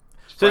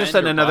 So just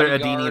another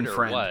Edenian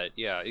friend. What?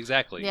 Yeah,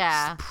 exactly.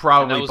 Yeah,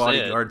 probably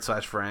bodyguard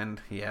 /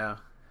 friend. Yeah.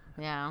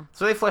 Yeah.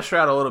 So they fleshed her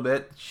out a little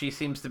bit. She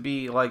seems to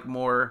be like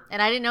more.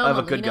 And I didn't know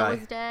Mileena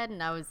was dead,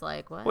 and I was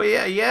like, what? Well,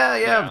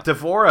 yeah.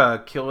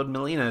 D'Vorah killed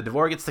Mileena.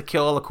 D'Vorah gets to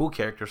kill all the cool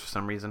characters for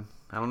some reason.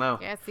 I don't know.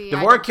 Yeah, see,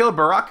 D'Vorah killed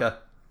Baraka.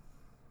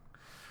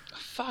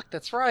 Fuck,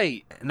 that's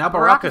right. Now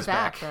Baraka's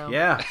back. Though.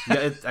 Yeah,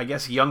 I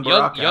guess young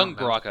Baraka. Young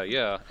Baraka,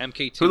 yeah.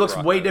 MK2 who looks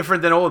Baraka. way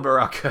different than old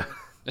Baraka.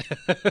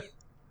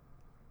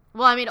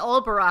 Well, I mean,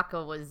 old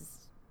Baraka was.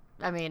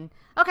 I mean,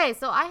 okay,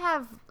 so I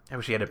have. I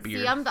wish he had a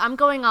beard. See, I'm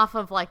going off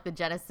of like the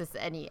Genesis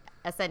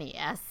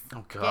SNES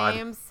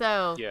game,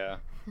 so yeah,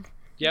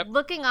 yep.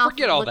 Looking off,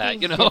 forget all that.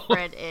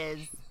 Different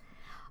is.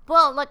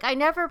 Well, look, I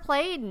never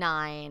played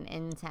 9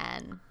 and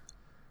 10.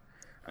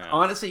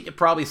 Honestly, you could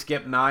probably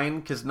skip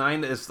 9 because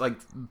 9 is like,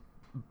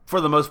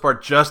 for the most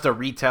part, just a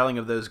retelling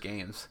of those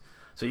games.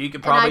 So you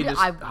could probably just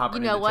hop right into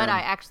 10. You know what? I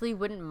actually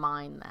wouldn't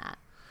mind that.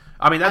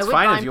 I mean, that's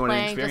fine if you want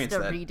to experience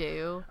just that.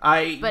 Redo.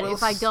 But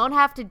if I don't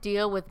have to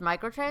deal with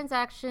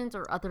microtransactions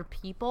or other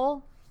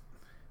people,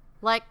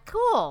 like,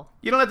 cool.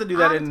 You don't have to do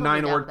that in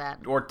 9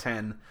 or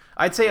 10.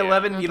 I'd say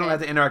 11, you don't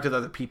have to interact with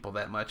other people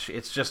that much.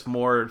 It's just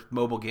more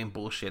mobile game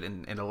bullshit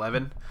in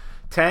 11.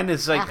 10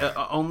 is like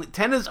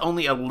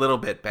only a little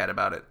bit bad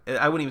about it.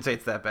 I wouldn't even say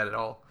it's that bad at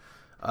all.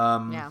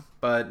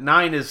 But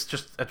 9 is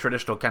just a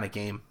traditional kind of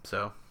game.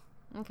 So.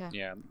 Okay.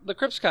 Yeah, the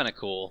crypt's kind of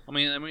cool. I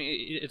mean,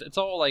 it's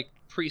all like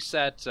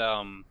preset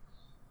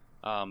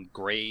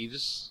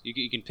graves.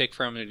 You can pick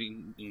from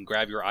and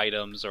grab your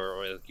items,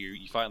 or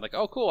you find like,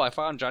 oh, cool, I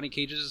found Johnny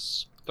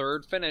Cage's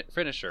third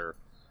finisher,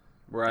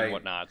 right, and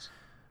whatnot.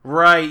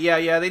 Right.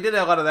 Yeah. They did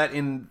a lot of that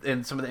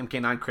in some of the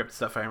MK9 crypt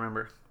stuff. I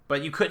remember,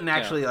 but you couldn't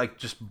actually like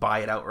just buy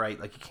it outright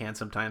like you can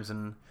sometimes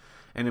in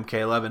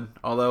MK11.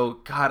 Although,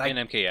 God, in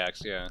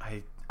MKX, yeah,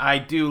 I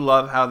do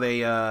love how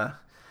they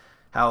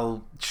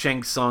how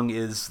Shang Tsung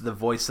is the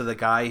voice of the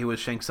guy who was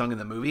Shang Tsung in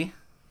the movie.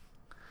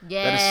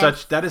 Yeah,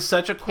 that is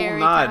such a cool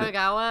nod.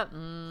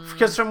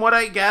 Because from what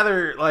I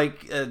gather,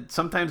 like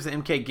sometimes the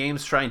MK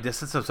games try and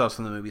distance themselves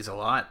from the movies a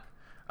lot.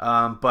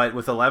 But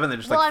with 11, they're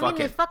just fuck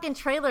it. The fucking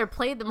trailer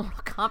played the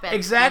Mortal Kombat.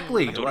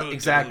 Exactly.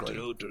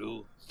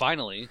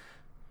 Finally.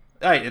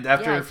 Right,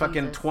 after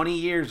fucking 20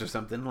 years or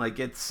something, like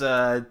it's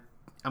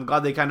I'm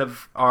glad they kind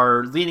of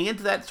are leaning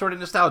into that sort of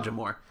nostalgia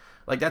more.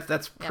 Like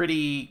that's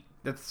pretty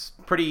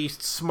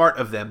smart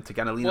of them to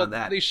kind of lean on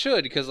that. They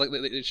should, because like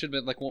they should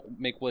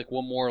make like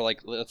one more,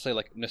 like, let's say,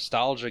 like,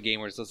 nostalgia game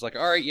where it's like,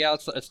 all right, yeah,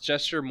 let's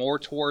gesture more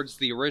towards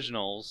the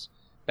originals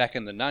back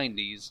in the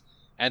 90s,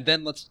 and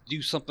then let's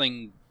do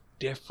something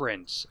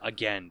different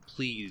again,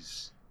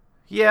 please.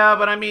 Yeah,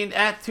 but I mean,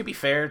 to be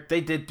fair,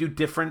 they did do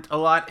different a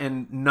lot,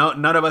 and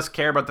none of us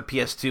care about the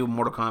PS2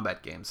 Mortal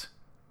Kombat games.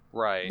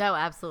 Right. No,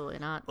 absolutely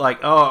not.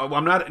 Like,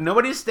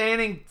 nobody's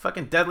standing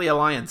fucking Deadly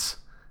Alliance.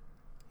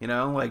 You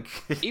know, like...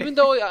 Even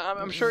though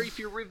I'm sure if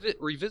you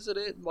revisit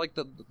it, like,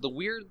 the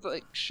weird,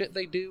 like, shit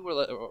they do,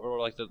 or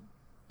like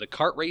the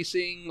kart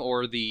racing,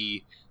 or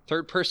the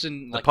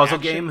third-person, like, puzzle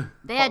action game.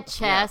 They had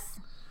chess.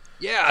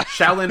 Yeah.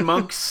 Shaolin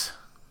monks.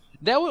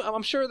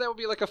 I'm sure that would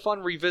be like a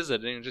fun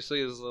revisit, and just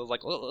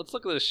like, let's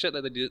look at the shit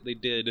that they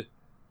did,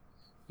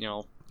 you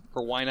know,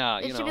 for why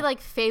not? It should be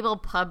like Fable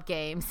pub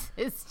games.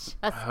 It's just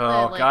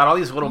God, all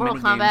these little Mortal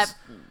mini Kombat,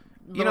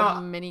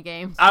 games. mini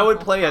games. I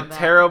would play a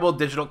terrible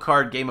digital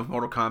card game of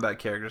Mortal Kombat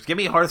characters. Give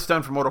me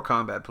Hearthstone for Mortal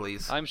Kombat,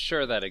 please. I'm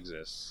sure that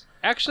exists.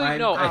 Actually,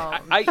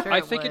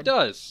 I think it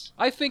does.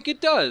 I think it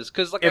does,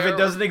 because like, if it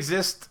doesn't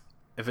exist,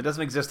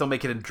 they'll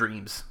make it in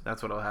Dreams.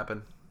 That's what'll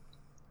happen.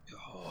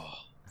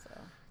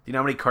 Do you know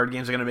how many card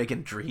games are going to make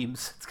in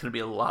Dreams? It's going to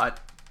be a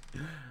lot.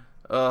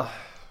 But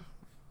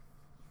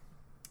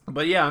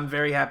yeah, I'm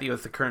very happy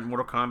with the current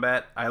Mortal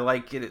Kombat. I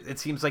like it. It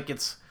seems like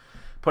it's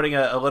putting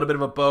a little bit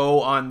of a bow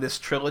on this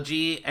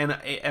trilogy.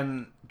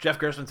 And Jeff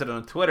Gerstmann said it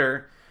on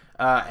Twitter,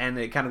 and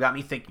it kind of got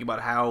me thinking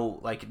about how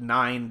like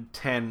 9,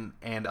 10,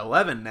 and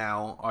 11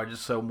 now are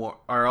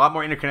a lot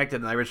more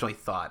interconnected than I originally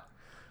thought.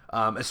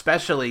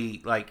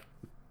 Especially like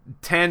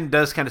 10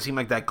 does kind of seem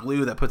like that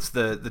glue that puts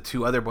the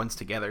two other ones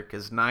together,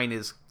 because 9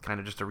 is kind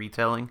of just a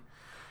retelling,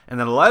 and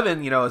then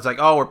 11, it's like,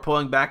 oh, we're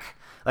pulling back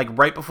like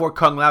right before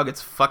Kung Lao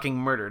gets fucking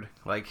murdered,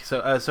 like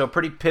so a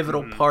pretty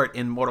pivotal part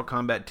in Mortal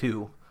Kombat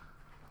 2.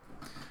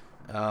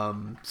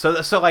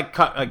 So like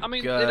I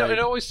mean, it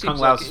always seems Kung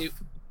Lao's like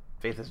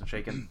faith isn't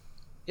shaken.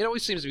 It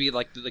always seems to be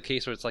like the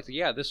case where it's like,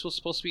 yeah, this was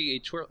supposed to be a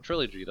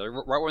trilogy.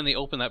 Right when they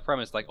open that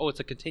premise, like, oh, it's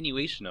a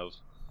continuation of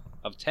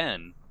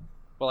 10.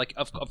 Well, like,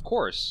 of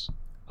course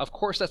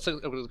that's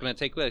what was going to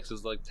take place,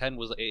 because like 10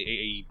 was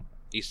a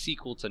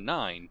sequel to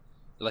 9.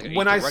 Like,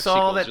 when I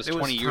saw that it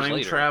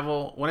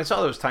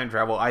was time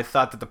travel, I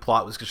thought that the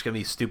plot was just going to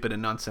be stupid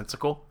and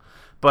nonsensical,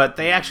 but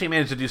they actually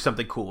managed to do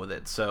something cool with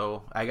it.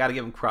 So I got to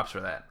give them props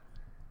for that.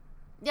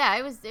 Yeah,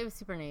 it was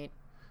super neat.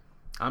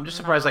 I'm just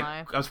surprised.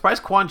 I'm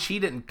surprised Quan Chi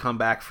didn't come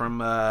back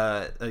from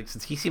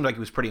since he seemed like he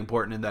was pretty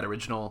important in that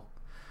original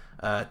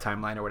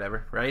timeline or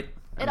whatever, right?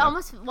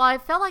 I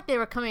felt like they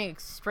were coming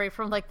straight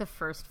from like the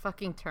first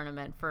fucking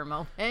tournament for a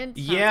moment.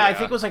 Yeah, I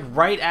think it was like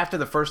right after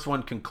the first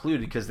one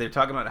concluded, because they're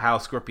talking about how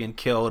Scorpion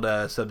killed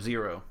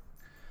Sub-Zero,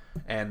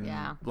 and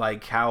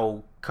like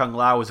how Kung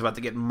Lao was about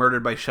to get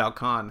murdered by Shao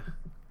Kahn.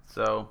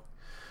 So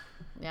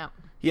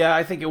yeah,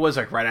 I think it was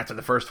like right after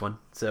the first one.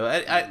 So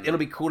it'll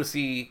be cool to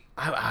see.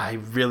 I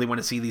really want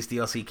to see these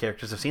DLC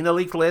characters. I've seen the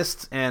leaked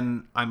list,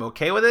 and I'm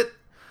okay with it.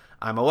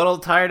 I'm a little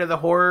tired of the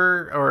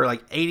horror or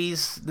like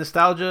 80s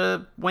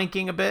nostalgia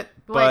wanking a bit.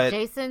 But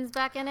Jason's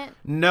back in it?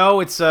 No,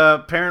 it's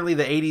apparently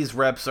the 80s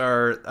reps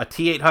are a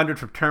T-800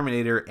 from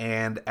Terminator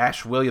and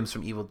Ash Williams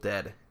from Evil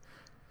Dead.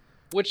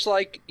 Which,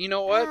 like, you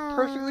know what?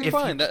 Perfectly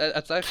fine.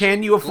 That's actually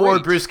Can you afford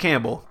great. Bruce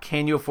Campbell?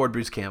 Can you afford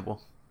Bruce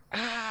Campbell?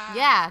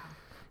 Yeah,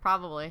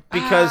 probably.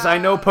 Because I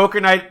know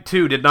Poker Night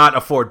 2 did not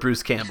afford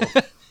Bruce Campbell.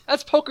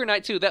 That's Poker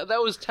Night 2. That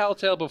was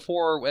Telltale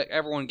before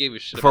everyone gave a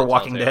shit for about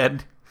Walking Telltale.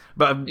 Dead.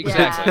 But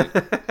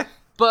exactly.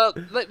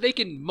 But they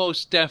can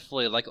most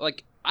definitely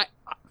I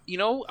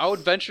would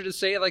venture to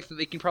say like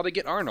they can probably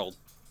get Arnold.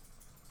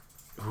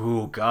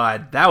 Ooh,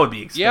 God, that would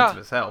be expensive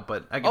as hell.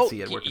 But I can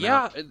see it working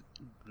out.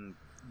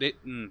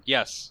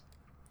 Yes.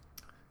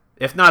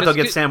 If not, they'll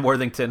get Sam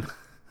Worthington.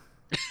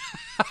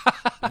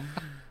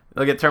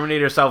 They'll get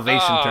Terminator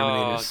Salvation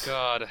Terminators. Oh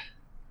God.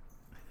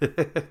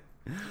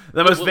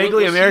 The most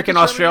vaguely American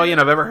Australian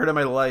I've ever heard in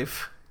my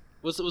life.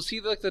 Was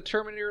he like the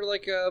Terminator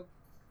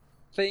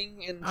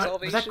thing in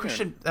Salvation? Was that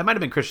Christian? That might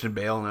have been Christian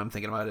Bale, and I'm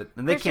thinking about it.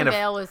 And Christian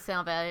Bale was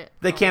sound bad.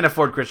 They can't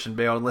afford Christian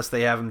Bale unless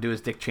they have him do his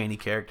Dick Cheney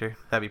character.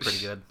 That'd be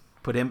pretty good.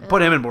 Put him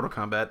in Mortal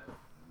Kombat.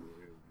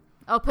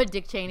 Oh, put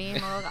Dick Cheney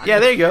in Mortal Kombat. Yeah,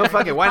 there you go.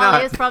 Fuck it. Why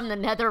not? He's from the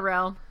Nether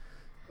Realm.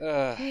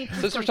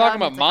 Since we're talking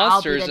about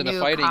monsters in a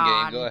fighting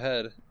game, go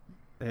ahead.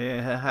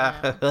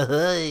 Yeah.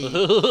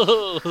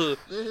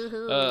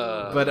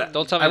 But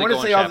don't tell me to go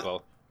on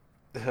Chapo.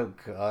 Oh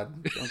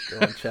God! Don't go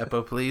on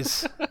Chapo,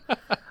 please.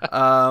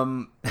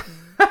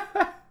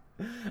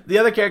 The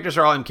other characters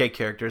are all MK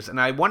characters, and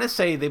I want to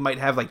say they might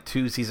have like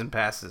 2 season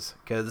passes,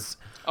 because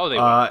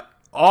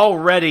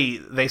already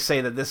they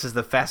say that this is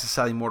the fastest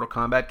selling Mortal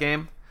Kombat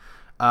game.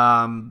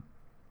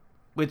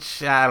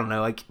 Which I don't know,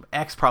 like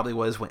X probably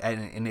was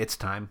in its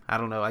time. I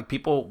don't know, like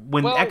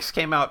when X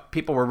came out,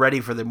 people were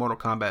ready for the Mortal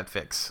Kombat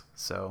fix.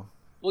 So.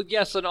 Well,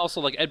 yes, and also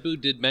like Ed Boon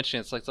did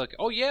mention it's like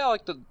oh yeah,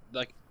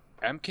 like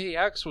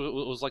MKX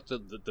was like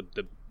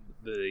the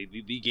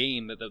the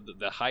game,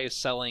 the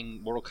highest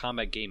selling Mortal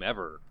Kombat game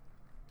ever.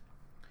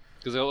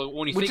 Because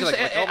when you think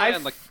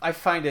I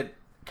find it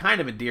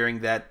kind of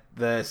endearing that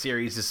the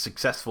series is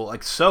successful,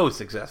 like so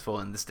successful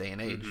in this day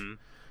and age. Mm-hmm.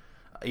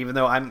 Even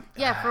though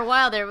for a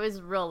while there, it was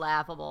real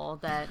laughable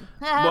that.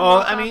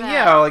 Well, I mean,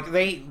 yeah, like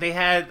they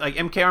had like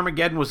MK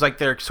Armageddon was like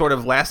their sort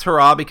of last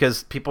hurrah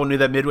because people knew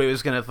that Midway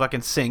was gonna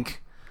fucking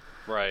sink.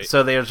 Right.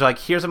 So they was like,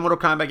 here's a Mortal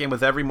Kombat game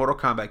with every Mortal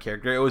Kombat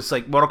character. It was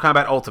like Mortal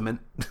Kombat Ultimate.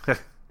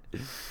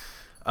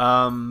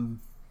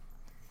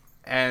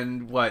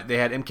 And what, they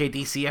had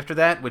MKDC after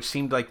that, which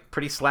seemed like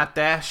pretty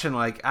slapdash and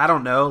like, I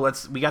don't know,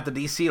 we got the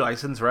DC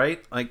license,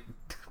 right? Like,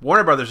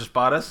 Warner Brothers just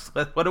bought us.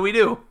 What do we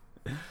do?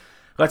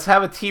 Let's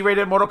have a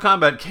T-rated Mortal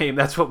Kombat game.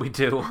 That's what we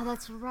do. Oh,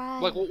 that's right.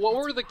 Like, what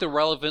were like the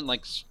relevant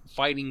like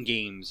fighting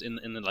games in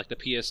the, like the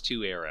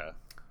PS2 era?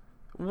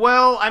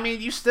 Well, I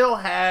mean, you still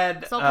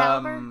had Soul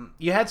Calibur.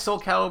 You had Soul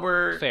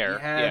Calibur. Fair,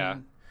 yeah.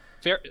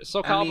 Fair.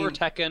 Soul Calibur,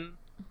 Tekken.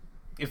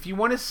 If you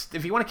want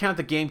to count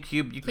the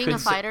GameCube,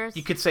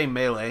 you could say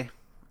Melee,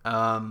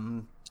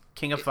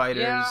 King of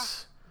Fighters. Yeah.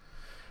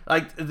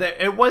 Like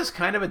it was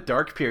kind of a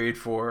dark period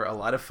for a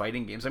lot of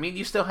fighting games. I mean,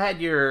 you still had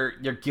your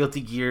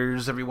Guilty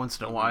Gears every once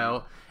in a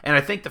while, and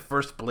I think the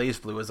first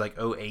BlazBlue was like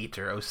 08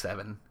 or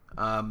 07,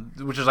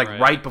 which is like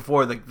right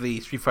before the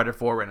Street Fighter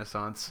 4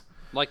 renaissance.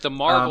 Like the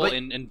Marvel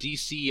and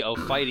DC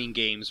of fighting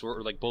games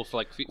were like both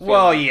like.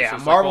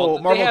 Marvel.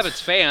 They have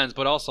its fans,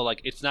 but also like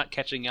it's not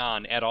catching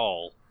on at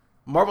all.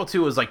 Marvel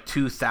 2 was like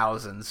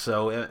 2000,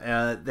 so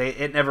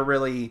it never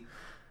really,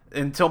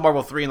 until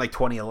Marvel 3 in like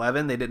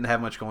 2011, they didn't have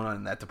much going on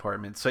in that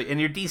department. So in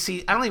your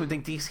DC, I don't even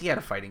think DC had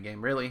a fighting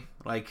game really,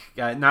 like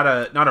not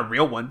a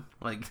real one.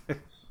 Like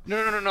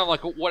no.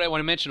 Like what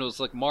I mentioned was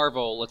like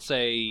Marvel, let's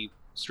say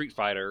Street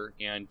Fighter,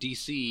 and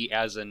DC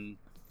as in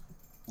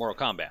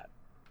Mortal Kombat.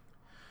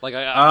 Like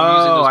I'm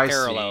using those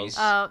parallels.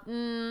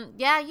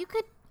 Yeah, you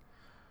could.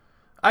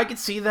 I could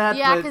see that.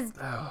 Yeah,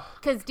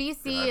 because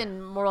DC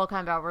and Mortal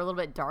Kombat were a little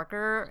bit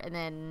darker, and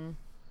then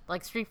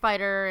like Street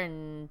Fighter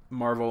and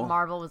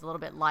Marvel was a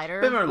little bit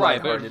lighter.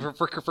 Right, but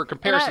for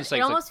comparison's sake,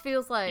 it almost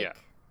feels like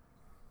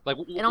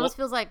it almost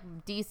feels like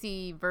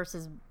DC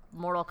versus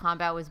Mortal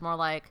Kombat was more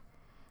like,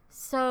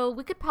 so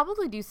we could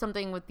probably do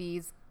something with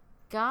these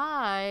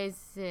guys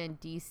in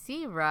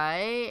DC,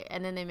 right?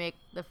 And then they make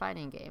the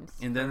fighting games,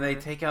 and then they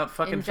take out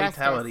fucking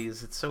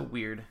fatalities. It's so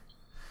weird.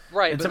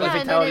 Right, but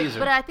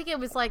I think it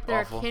was like,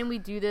 can we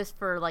do this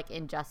for like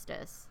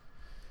Injustice?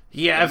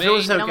 Yeah, if it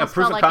was like a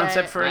proof of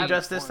concept for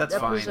Injustice, that's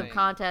fine. A proof of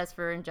contest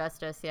for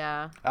Injustice,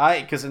 yeah.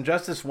 Because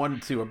Injustice 1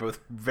 and 2 are both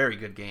very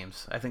good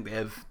games. I think they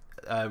have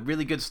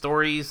really good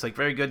stories, like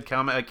very good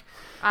comic.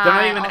 They're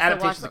not even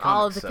adaptations of comics.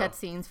 All of the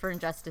cutscenes for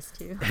Injustice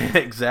 2.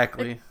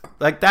 Exactly.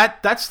 Like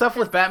that stuff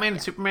with Batman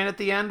and Superman at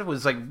the end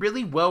was like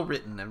really well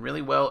written and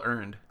really well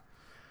earned.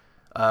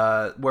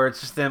 Where it's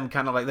just them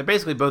kind of like, they're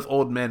basically both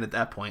old men at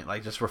that point,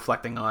 like just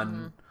reflecting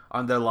on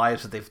their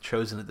lives that they've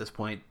chosen at this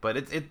point.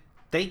 But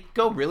they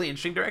go really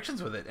interesting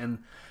directions with it,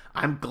 and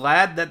I'm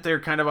glad that they're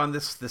kind of on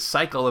this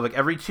cycle of like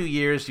every 2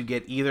 years you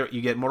get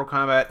Mortal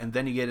Kombat and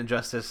then you get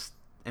Injustice,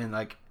 and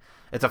like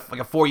it's a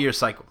 4-year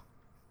cycle.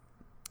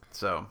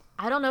 So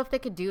I don't know if they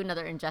could do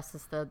another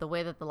Injustice though, the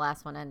way that the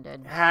last one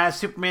ended.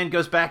 Superman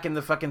goes back in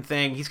the fucking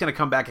thing. He's gonna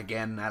come back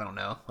again. I don't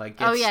know. Like,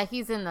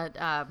 he's in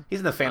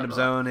the Phantom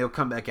Zone. He'll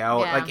come back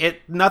out. Yeah.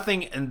 Like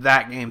nothing in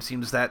that game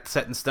seems that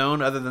set in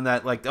stone. Other than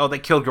that, like, they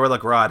killed Gorilla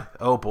Grodd.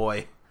 Oh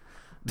boy.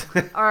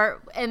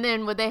 And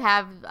then would they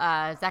have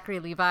Zachary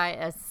Levi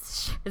as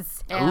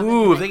Shazam?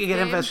 Ooh, if they could get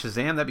him as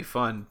Shazam, that'd be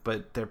fun.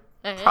 But they're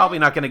probably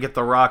not gonna get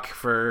The Rock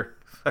for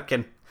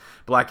fucking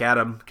Black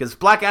Adam, because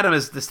Black Adam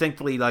is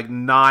distinctly like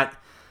not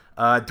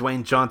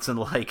Dwayne Johnson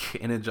like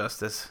in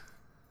Injustice.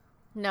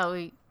 No,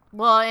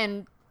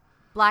 and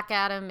Black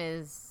Adam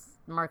is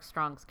Mark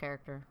Strong's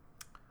character.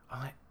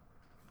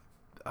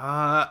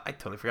 I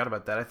totally forgot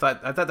about that. I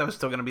thought that was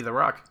still gonna be The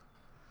Rock.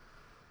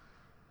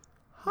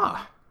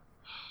 Huh.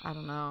 I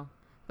don't know,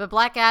 but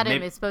Black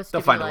Adam is supposed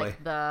to be like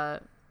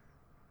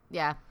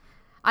yeah.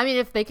 I mean,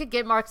 if they could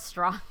get Mark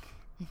Strong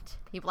to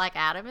be Black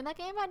Adam in that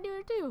game, I'd do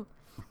it too.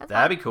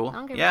 That'd be cool.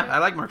 Yeah, I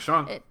like Mark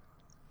Strong.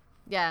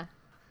 Yeah.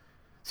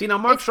 See, now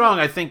Mark Strong,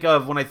 I think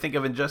of when I think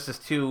of Injustice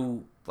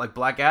 2, like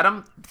Black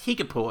Adam, he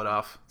could pull it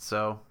off.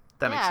 So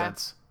that makes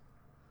sense.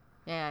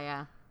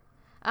 Yeah.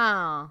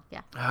 Oh,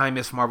 yeah. I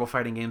miss Marvel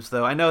fighting games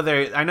though. I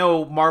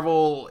know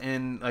Marvel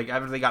in like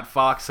after they got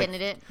Fox,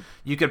 like,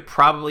 you could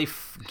probably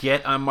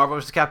get on Marvel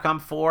vs. Capcom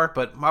 4,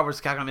 but Marvel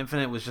vs. Capcom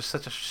Infinite was just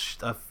such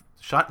a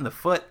shot in the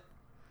foot.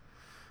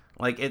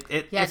 Like it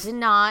did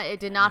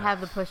not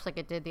have the push like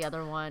it did the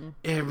other one.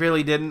 It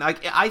really didn't.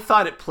 I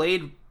thought it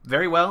played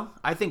very well.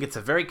 I think it's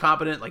a very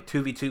competent like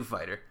 2v2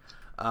 fighter.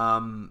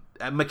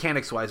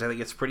 Mechanics wise, I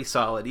think it's pretty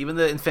solid. Even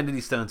the Infinity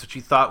Stones, which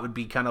you thought would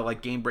be kind of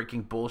like game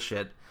breaking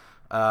bullshit,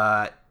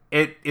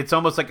 it's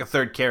almost like a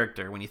third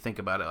character when you think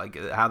about it, like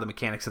how the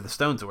mechanics of the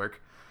stones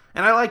work.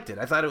 And I liked it.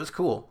 I thought it was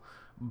cool.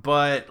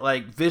 But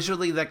like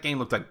visually, that game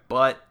looked like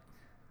butt.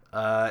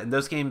 And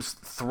those games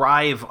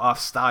thrive off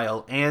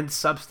style and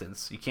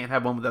substance. You can't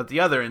have one without the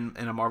other in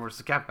a Marvel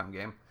vs. Capcom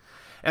game.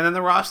 And then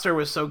the roster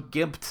was so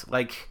gimped.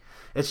 Like,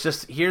 it's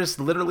just, here's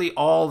literally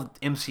all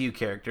MCU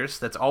characters.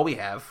 That's all we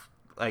have.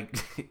 Like,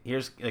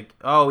 here's, like,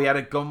 oh, we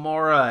added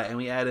Gamora, and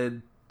we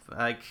added,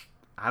 like,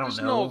 I don't know.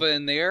 There's Nova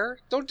in there.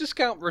 Don't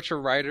discount Richard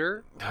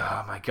Rider.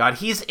 Oh, my God.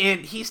 He's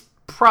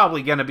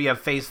probably going to be a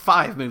Phase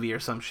 5 movie or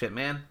some shit,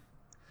 man.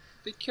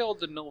 They killed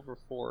the Nova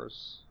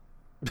Force.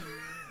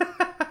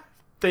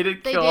 They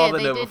did kill all the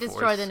Nova Force. They did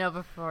destroy the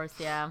Nova Force,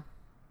 yeah.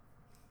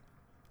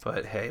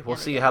 But hey, we'll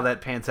see how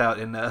that pans out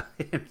in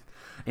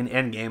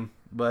Endgame.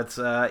 But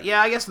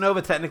yeah, I guess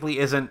Nova technically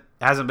hasn't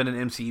been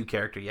an MCU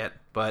character yet.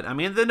 But I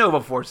mean, the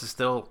Nova Force is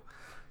still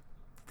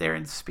there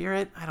in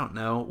spirit. I don't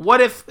know.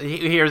 What if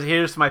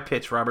here's my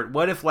pitch, Robert?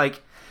 What if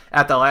like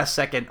at the last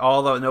second,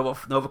 all the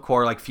Nova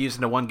Corps like fuse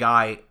into one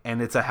guy,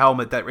 and it's a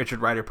helmet that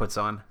Richard Rider puts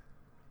on?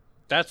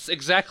 That's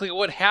exactly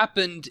what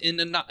happened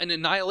in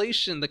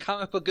Annihilation, the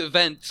comic book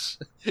event.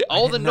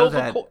 All the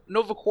Nova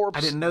Corps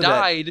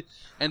died. That.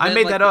 And I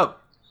made that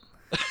up.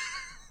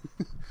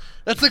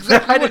 That's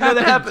exactly what know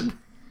that happened.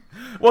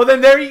 Well, then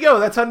there you go.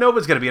 That's how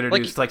Nova's going to be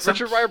introduced. Like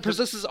Richard Rider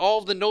possesses all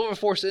of the Nova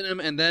Force in him,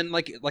 and then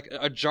like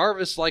a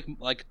Jarvis like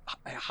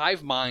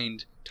hive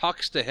mind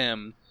talks to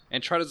him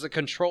and tries to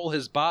control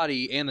his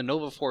body and the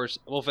Nova Force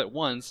both at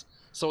once,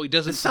 so he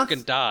doesn't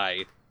fucking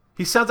die.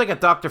 He sounds like a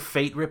Dr.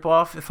 Fate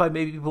ripoff, if I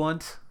may be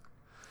blunt.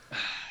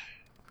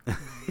 I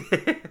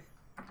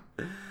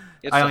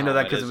only know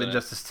that because of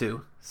Injustice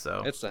 2.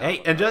 So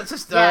hey,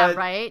 Injustice, yeah,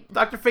 right.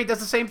 Dr. Fate does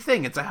the same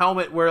thing. It's a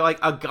helmet where like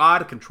a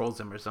god controls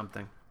him or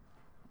something.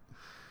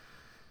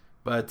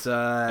 But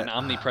an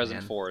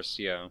omnipresent force,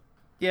 yeah.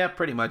 Yeah,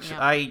 pretty much. Yeah.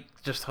 I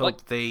just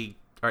hope they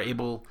are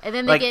able. And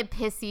then they get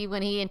pissy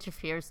when he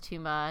interferes too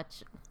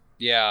much.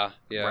 Yeah.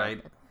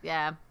 Right.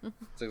 Yeah.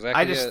 That's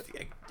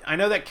exactly I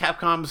know that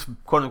Capcom's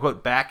quote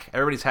unquote back.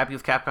 Everybody's happy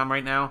with Capcom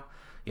right now.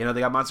 You know,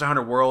 they got Monster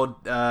Hunter World,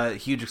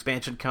 huge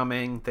expansion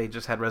coming. They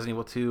just had Resident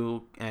Evil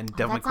 2 and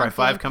Devil May Cry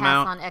 5 come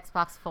out. On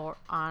Xbox One.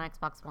 I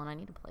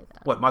need to play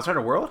that. What, Monster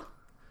Hunter World?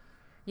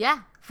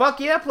 Yeah.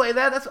 Fuck yeah, play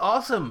that. That's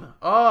awesome.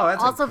 Oh,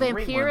 that's also a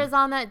great Vampire one. Is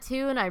on that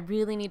too, and I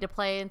really need to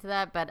play into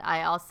that. But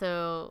I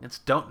also it's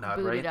Don't Nod,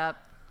 booted right? up.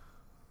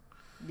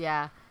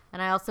 Yeah.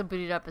 And I also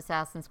booted up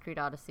Assassin's Creed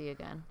Odyssey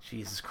again.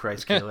 Jesus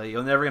Christ, Kayla.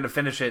 You're never going to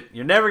finish it.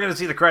 You're never going to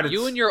see the credits.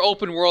 You and your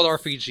open world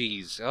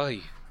RPGs.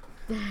 Oy.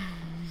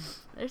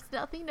 There's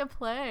nothing to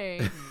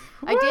play.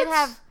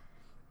 I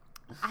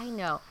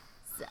know.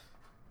 So,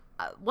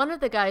 one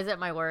of the guys at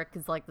my work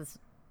is like this.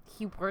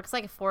 He works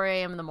like at 4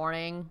 a.m. in the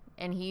morning,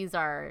 and he's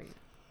our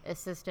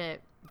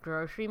assistant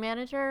grocery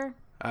manager.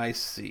 I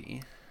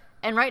see.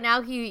 And right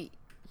now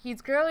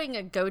he's growing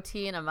a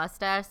goatee and a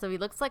mustache, so he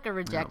looks like a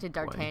rejected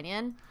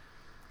D'Artagnan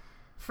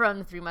from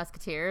the Three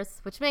Musketeers,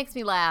 which makes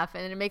me laugh,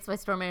 and it makes my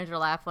store manager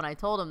laugh when I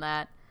told him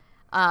that.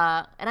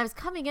 And I was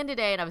coming in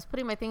today, and I was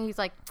putting my thing. He's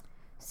like,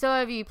 "So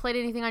have you played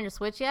anything on your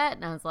Switch yet?"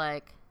 And I was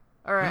like,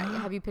 "Or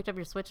have you picked up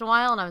your Switch in a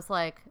while?" And I was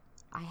like,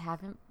 "I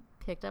haven't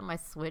picked up my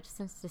Switch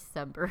since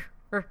December."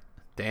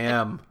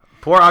 Damn.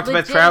 Poor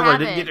Octopath Traveler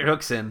didn't get your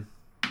hooks in.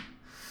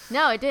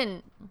 No, it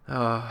didn't.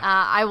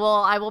 I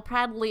will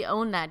proudly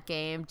own that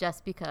game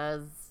just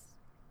because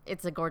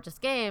it's a gorgeous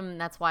game.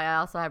 That's why I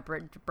also have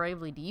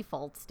Bravely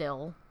Default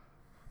still.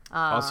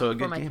 Also a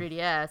good for my game.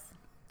 3DS.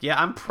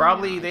 Yeah, I'm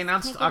probably... they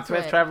announced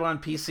Octopath Traveler on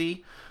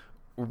PC.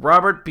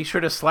 Robert, be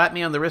sure to slap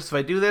me on the wrist if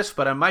I do this,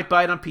 but I might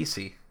buy it on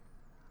PC.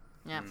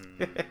 Yeah.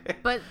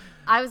 But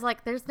I was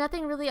like, there's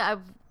nothing really I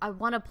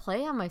want to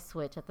play on my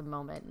Switch at the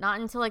moment.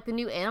 Not until like the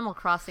new Animal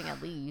Crossing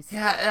at least.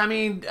 Yeah, I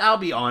mean, I'll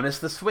be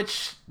honest. The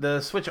Switch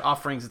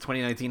offerings of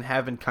 2019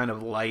 have been kind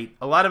of light.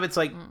 A lot of it's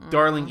like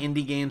darling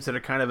indie games that are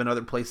kind of in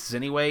other places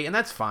anyway, and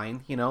that's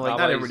fine. You know, like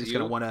not everybody's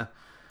going to want to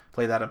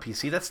play that on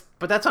PC.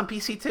 But that's on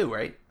PC too,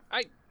 right?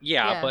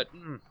 But...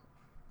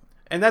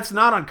 And that's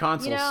not on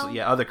consoles. You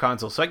know, other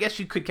consoles. So I guess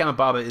you could count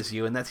Baba Is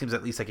You, and that seems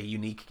at least like a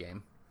unique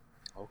game.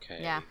 Okay.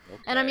 Yeah.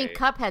 Okay. And I mean,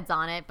 Cuphead's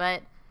on it,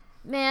 but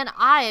man,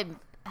 I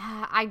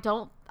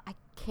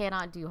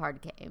cannot do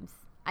hard games.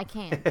 I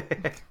can't.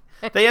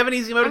 They have an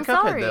easy mode in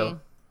Cuphead, though.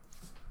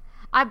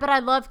 But I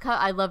love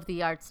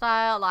the art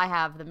style. I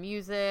have the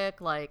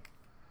music. Like,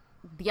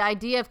 the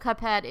idea of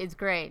Cuphead is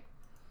great.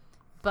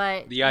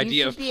 But the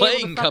idea of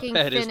playing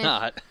Cuphead is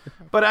not.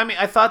 But I mean,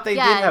 I thought they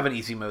did have an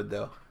easy mode,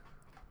 though.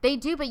 They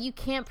do, but you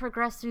can't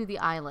progress through the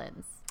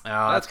islands.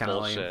 Oh, that's kind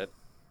of lame.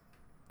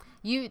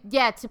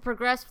 To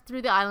progress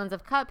through the islands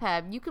of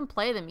Cuphead, you can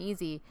play them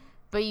easy,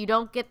 but you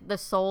don't get the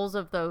souls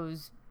of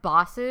those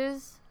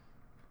bosses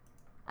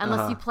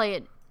unless you play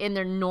it in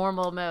their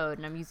normal mode,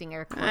 and I'm using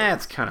air quotes.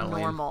 That's kind of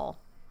normal. Lame.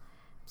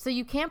 So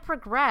you can't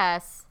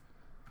progress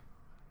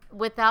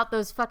without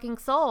those fucking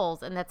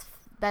souls, and that's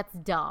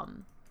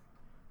dumb.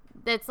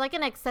 It's like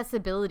an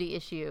accessibility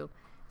issue.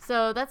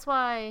 So that's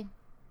why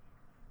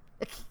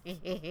I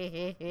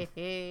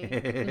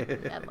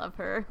love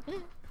her.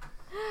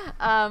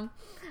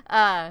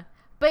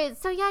 But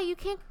so yeah, you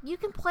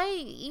can play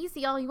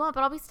easy all you want,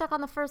 but I'll be stuck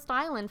on the first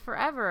island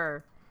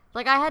forever.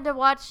 Like, I had to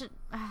watch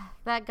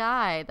that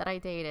guy that I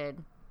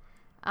dated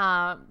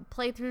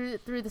play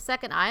through the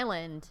second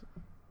island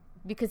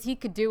because he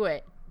could do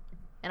it.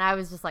 And I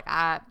was just like,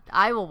 I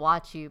will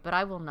watch you, but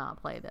I will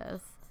not play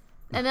this.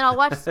 And then I'll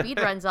watch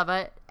speedruns of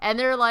it, and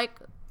they're like,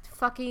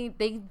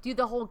 they do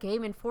the whole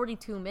game in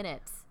 42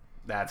 minutes.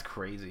 That's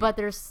crazy. But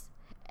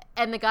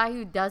and the guy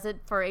who does it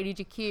for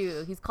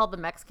ADGQ, he's called the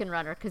Mexican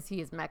Runner because he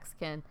is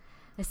Mexican.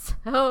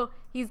 So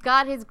he's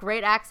got his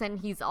great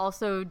accent. He's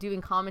also doing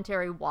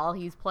commentary while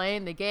he's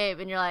playing the game.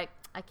 And you're like,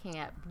 I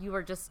can't. You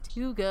are just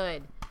too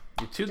good.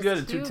 You're too good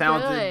and too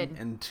talented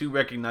and too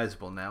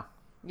recognizable now.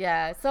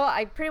 Yeah, so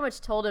I pretty much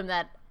told him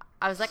that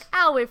I was like,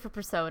 I'll wait for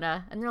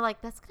Persona. And they're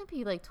like, that's going to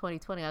be like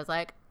 2020. I was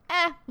like,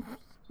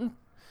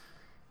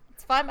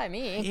 it's fine by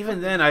me.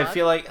 Even then, I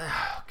feel like,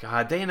 oh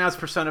God, they announced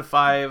Persona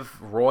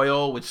 5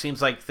 Royal, which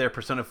seems like they're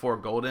Persona 4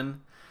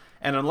 Golden.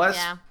 And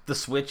unless the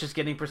Switch is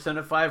getting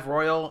Persona 5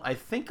 Royal, I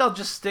think I'll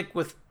just stick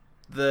with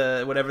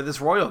whatever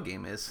this Royal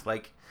game is.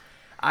 Like,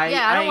 I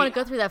don't want to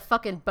go through that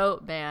fucking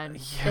boat, man.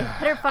 Yeah,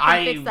 they better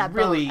fucking fix that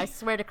boat. I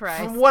swear to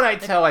Christ. From what I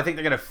tell, I think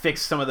they're going to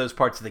fix some of those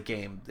parts of the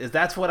game.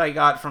 That's what I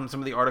got from some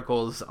of the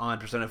articles on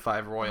Persona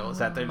 5 Royal, is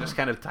that they're just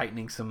kind of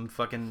tightening some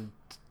fucking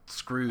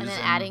screws. And then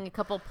adding a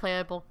couple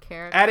playable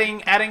characters.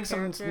 Adding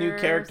some new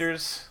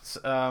characters,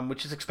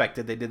 which is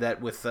expected. They did that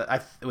with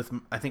I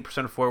think,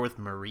 Persona 4 with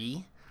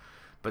Marie.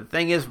 But the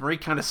thing is, Marie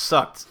kind of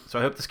sucked, so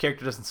I hope this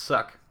character doesn't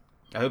suck.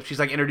 I hope she's,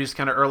 like, introduced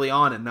kind of early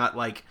on and not,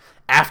 like,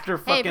 after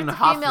fucking Haru. Hey, if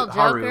it's a female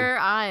Joker,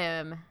 I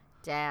am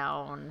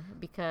down,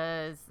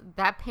 because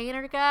that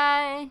painter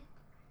guy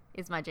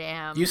is my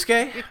jam.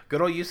 Yusuke?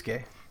 Good old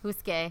Yusuke.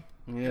 Yusuke.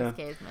 Yeah. Yusuke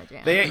is my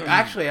jam. They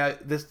actually,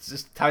 this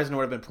just ties into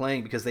what I've been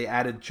playing, because they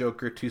added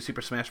Joker to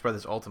Super Smash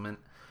Bros. Ultimate.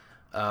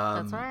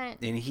 That's right.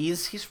 And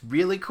he's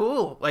really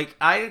cool. Like,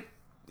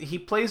 he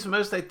plays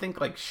most, I think,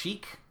 like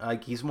Sheik.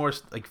 Like, he's more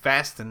like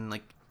fast and,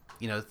 like,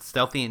 you know,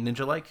 stealthy and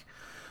ninja-like.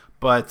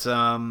 But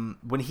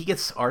when he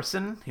gets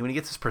Arsene, when he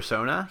gets his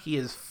persona, he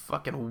is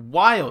fucking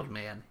wild,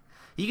 man.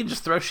 He can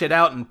just throw shit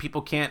out and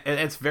people can't.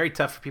 It's very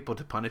tough for people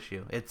to punish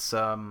you. It's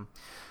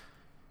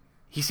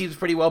he seems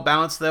pretty well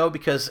balanced though,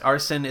 because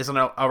Arsene isn't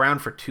around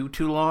for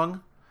too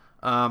long.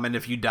 And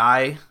if you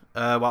die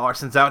while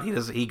Arsene's out,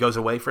 he goes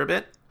away for a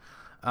bit.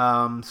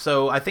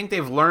 So I think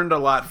they've learned a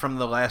lot from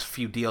the last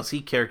few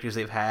DLC characters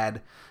they've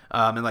had,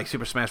 in like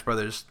Super Smash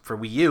Brothers for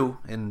Wii U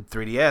and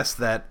 3DS,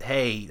 that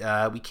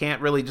hey, we can't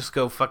really just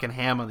go fucking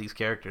ham on these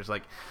characters.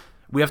 Like,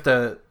 we have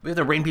to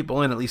rein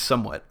people in at least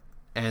somewhat,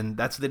 and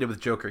that's what they did with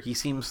Joker. He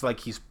seems like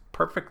he's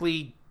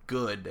perfectly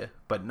good,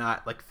 but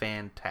not like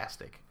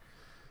fantastic.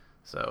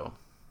 So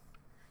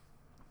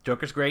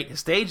Joker's great. His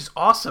stage is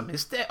awesome.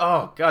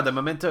 Oh god, the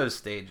Memento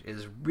stage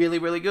is really,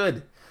 really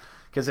good.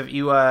 Because if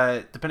you,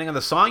 depending on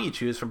the song you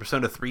choose from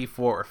Persona 3,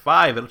 4, or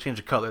 5, it'll change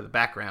the color of the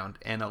background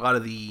and a lot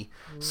of the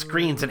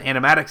screens and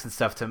animatics and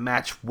stuff to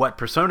match what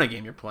Persona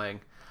game you're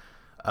playing.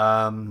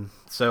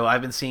 So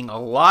I've been seeing a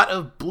lot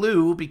of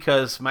blue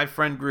because my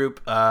friend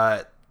group,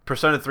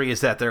 Persona 3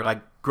 is at their,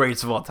 like,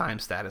 greatest of all time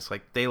status.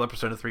 Like, they love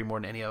Persona 3 more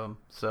than any of them.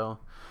 So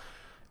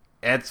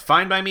it's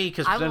fine by me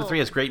because Persona 3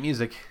 has great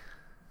music.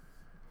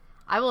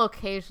 I will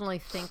occasionally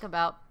think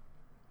about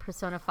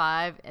Persona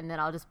 5 and then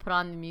I'll just put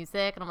on the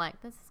music and I'm like,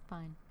 this is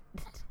fine.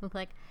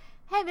 Like,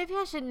 hey, maybe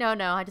I should. No,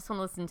 I just want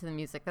to listen to the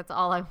music. That's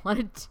all I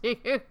want to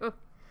do.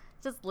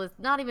 Just listen,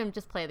 not even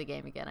just play the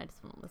game again. I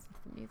just want to listen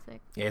to the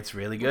music. Yeah, it's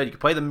really good. You can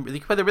play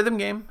the rhythm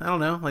game. I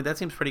don't know, like that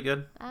seems pretty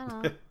good. I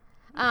don't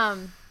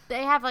know.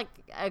 They have like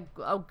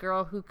a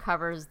girl who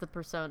covers the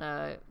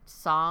Persona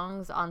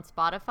songs on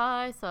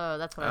Spotify, so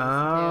that's what I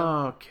listen to.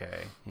 Oh,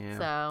 okay, yeah.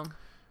 So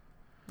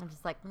I'm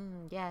just like,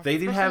 yeah. They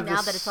do have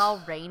now that it's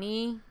all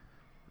rainy.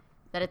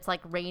 That it's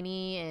like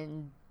rainy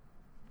and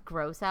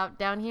gross out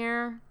down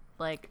here.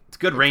 Like, it's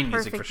good rain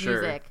music for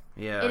sure. Music.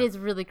 Yeah, it is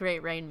really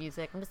great rain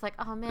music. I'm just like,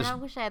 oh man, I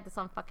wish I had this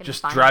on fucking.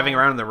 Just vinyl. Driving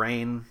around in the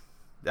rain.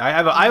 I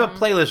have a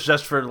playlist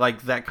just for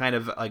like that kind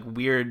of like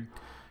weird,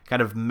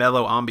 kind of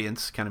mellow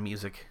ambience kind of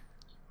music.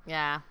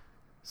 Yeah.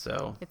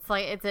 So it's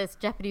like it's this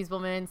Japanese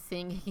woman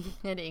singing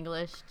in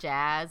English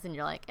jazz, and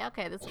you're like,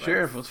 okay, this works.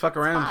 Sure, let's fuck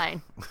around.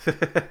 Fine.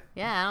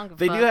 Yeah, I don't give a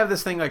They fuck. do have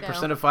this thing like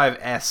Persona 5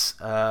 S,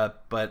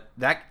 but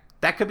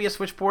that could be a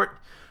Switch port,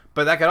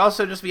 but that could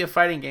also just be a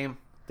fighting game.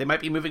 They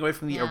might be moving away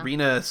from the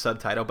Arena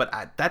subtitle, but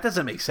that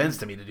doesn't make sense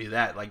to me to do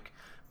that. Like,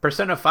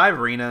 Persona 5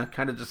 Arena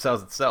kind of just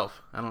sells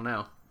itself. I don't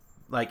know.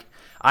 Like,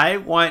 I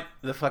want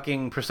the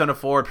fucking Persona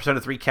 4,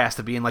 Persona 3 cast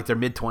to be in, like, their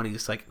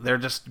mid-20s. Like, they're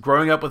just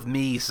growing up with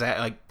me,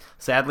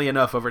 sadly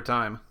enough, over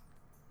time.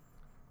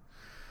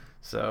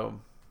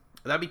 So,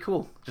 that'd be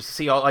cool. Just to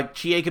see all, like,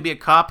 Chie could be a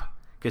cop,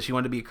 because she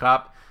wanted to be a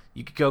cop.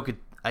 Yukiko could,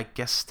 I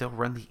guess, still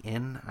run the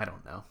inn? I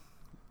don't know.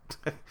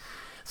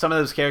 Some of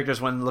those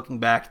characters, when looking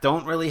back,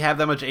 don't really have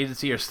that much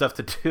agency or stuff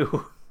to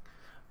do.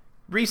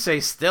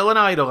 Risei's still an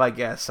idol, I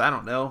guess. I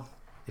don't know.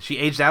 Is she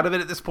aged out of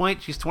it at this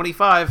point? She's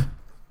 25.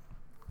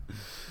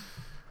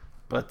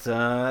 But,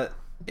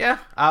 yeah,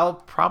 I'll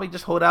probably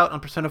just hold out on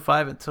Persona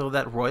 5 until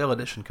that Royal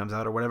Edition comes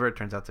out, or whatever it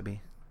turns out to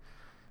be.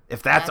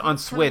 If that's on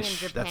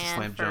Switch, that's a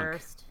slam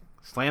dunk.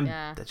 Slam.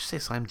 Yeah. Did you say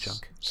slam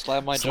junk?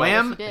 Slam my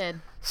junk. Did.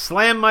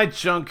 Slam my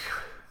junk.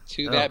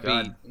 To that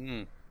beat.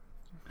 Mm.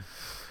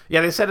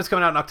 Yeah, they said it's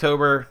coming out in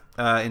October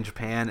in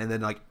Japan, and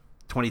then like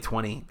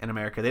 2020 in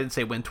America. They didn't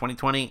say when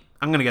 2020.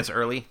 I'm gonna guess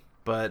early,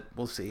 but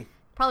we'll see.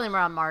 Probably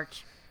around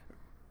March.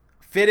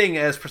 Fitting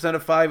as Persona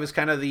 5 is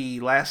kind of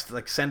the last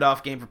like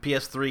send-off game for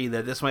PS3,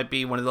 that this might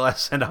be one of the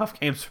last send-off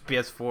games for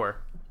PS4.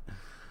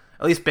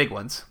 At least big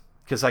ones.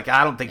 Because like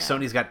I don't think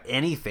Sony's got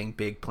anything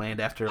big planned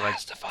after like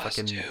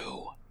fucking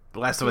The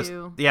Last of Us.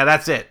 Yeah,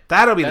 that's it.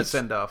 That'll be the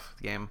send-off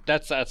game.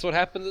 That's what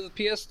happened to the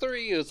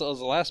PS3. It was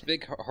the last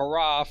big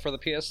hurrah for the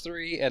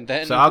PS3, and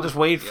then. So I'll just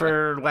wait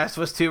for Last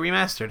of Us 2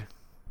 remastered.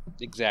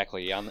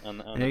 Exactly. On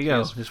there you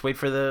go. Just wait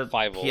for the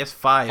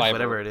PS5,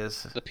 whatever it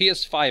is. The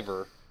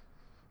PS5er.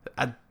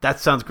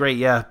 That sounds great.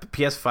 Yeah,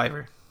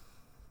 PS5er.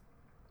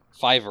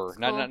 Fiverr,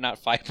 cool. not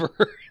Fiber.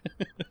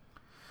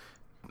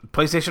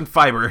 PlayStation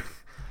Fiber.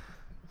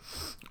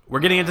 We're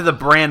getting into the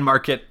brand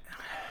market.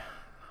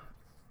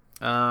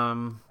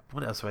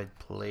 What else have I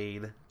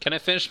played? Can I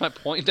finish my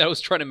point that I was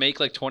trying to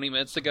make like 20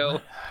 minutes ago?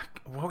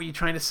 What were you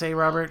trying to say,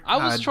 Robert? I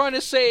was trying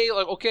to say,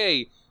 like,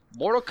 okay,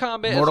 Mortal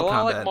Kombat is a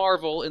lot like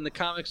Marvel in the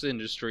comics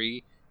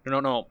industry.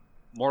 No.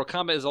 Mortal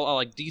Kombat is a lot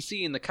like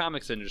DC in the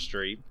comics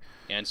industry.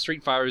 And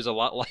Street Fighter is a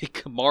lot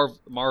like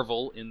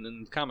Marvel in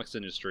the comics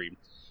industry.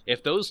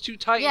 If those two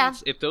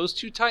titans,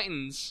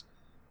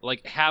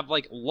 like have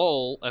like a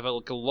lull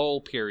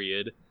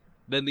period,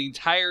 then the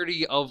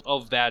entirety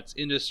of that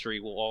industry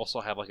will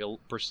also have like a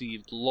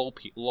perceived lull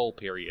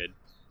period.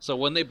 So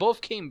when they both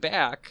came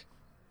back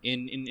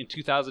in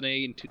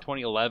 2008 and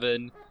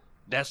 2011,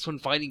 that's when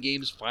fighting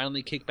games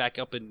finally kicked back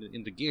up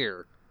into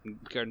gear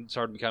and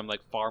started becoming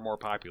like far more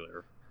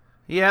popular.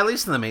 Yeah, at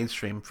least in the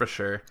mainstream, for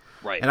sure.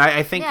 Right. And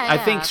I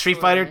think Street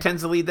Fighter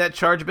tends to lead that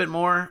charge a bit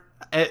more,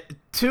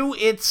 to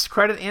its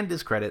credit and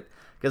discredit.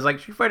 Because like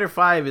Street Fighter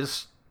 5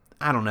 is,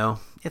 I don't know,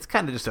 it's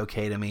kind of just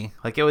okay to me.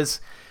 Like it was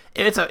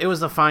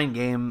a fine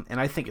game, and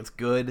I think it's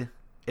good.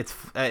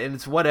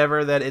 It's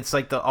whatever that it's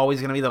like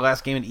always gonna be the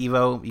last game in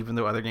Evo, even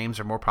though other games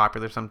are more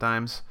popular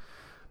sometimes.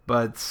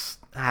 But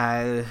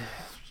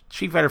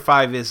Street Fighter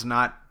 5 is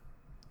not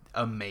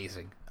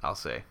amazing, I'll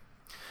say.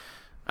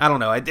 I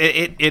don't know.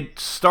 It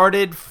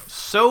started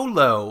so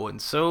low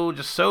and so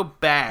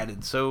bad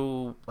and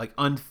so like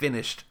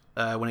unfinished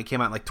when it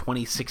came out in like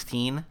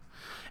 2016,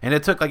 and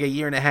it took like a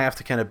year and a half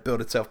to kind of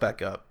build itself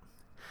back up.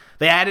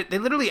 They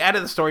literally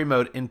added the story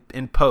mode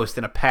in post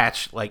in a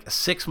patch like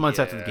 6 months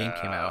after the game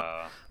came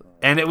out,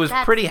 and it was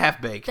pretty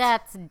half baked.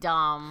 That's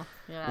dumb.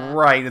 Yeah.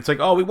 Right. It's like,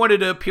 oh, we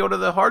wanted to appeal to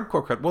the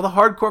hardcore crowd. Well, the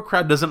hardcore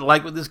crowd doesn't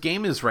like what this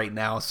game is right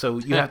now, so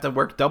you have to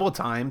work double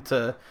time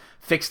to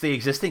fix the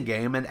existing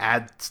game and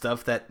add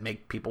stuff that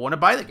make people want to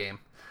buy the game.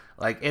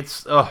 Like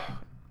it's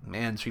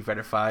Street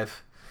Fighter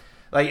 5.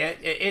 Like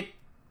it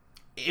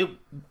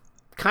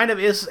kind of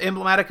is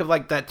emblematic of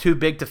like that too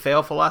big to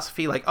fail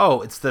philosophy. Like,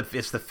 oh, it's the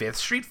fifth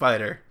Street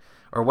Fighter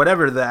or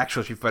whatever the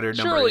actual Street Fighter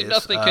number is. Surely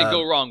nothing can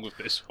go wrong with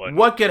this one.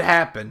 What could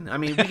happen? I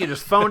mean, we could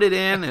just phone it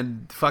in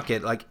and fuck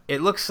it. Like it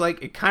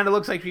kind of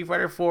looks like Street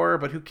Fighter 4,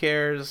 but who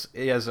cares?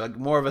 It has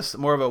more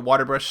of a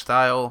water brush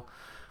style.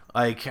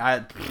 Like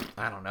I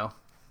don't know.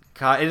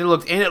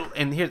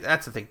 And here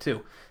that's the thing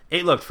too.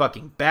 It looked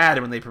fucking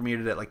bad when they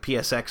premiered it at like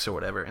PSX or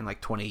whatever in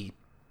like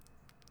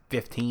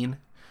 2015.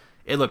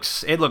 It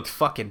looked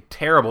fucking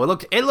terrible. It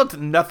looked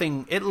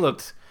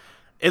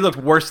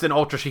worse than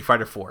Ultra Street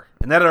Fighter 4,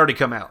 and that had already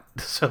come out.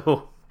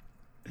 So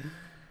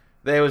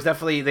they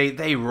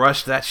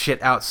rushed that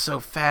shit out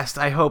so fast.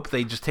 I hope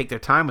they just take their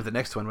time with the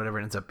next one, whatever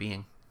it ends up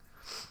being.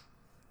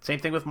 Same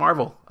thing with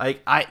Marvel.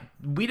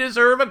 We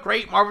deserve a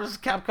great Marvel vs.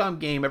 Capcom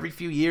game every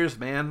few years,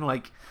 man.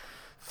 Like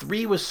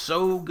 3 was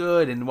so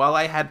good, and while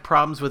I had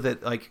problems with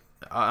it, like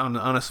on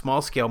a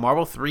small scale,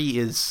 Marvel 3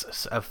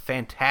 is a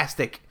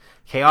fantastic,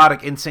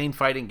 chaotic, insane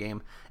fighting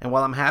game. And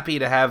while I'm happy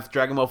to have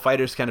Dragon Ball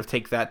FighterZ kind of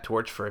take that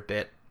torch for a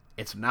bit,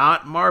 it's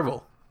not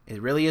Marvel.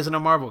 It really isn't a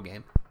Marvel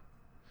game.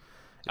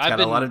 It's got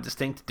a lot of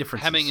distinct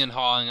differences. Hemming and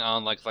hawing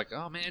on like,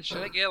 oh man,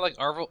 should I get like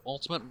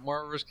Ultimate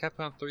Marvel vs.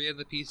 Capcom 3 on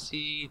the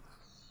PC?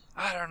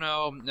 I don't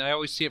know. I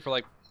always see it for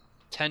like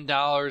 $10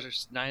 or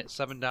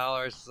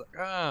 $7. It's like,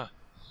 I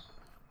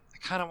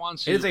kind of want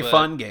to. It is a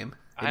fun game.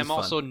 I am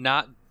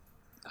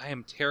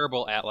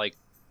terrible at like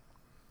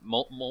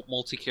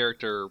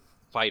multi-character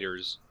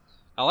fighters.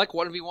 I like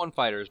 1v1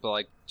 fighters, but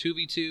like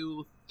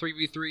 2v2,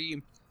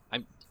 3v3,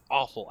 I'm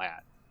awful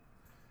at.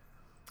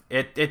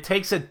 It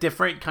takes a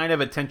different kind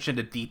of attention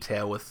to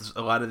detail with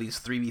a lot of these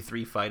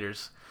 3v3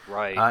 fighters.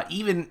 Right.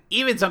 Even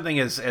something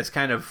as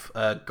kind of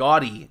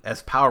gaudy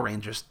as Power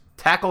Rangers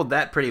tackled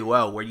that pretty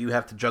well, where you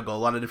have to juggle a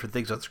lot of different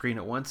things on screen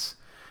at once.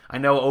 I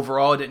know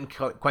overall it didn't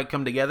quite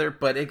come together,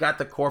 but it got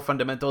the core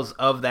fundamentals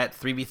of that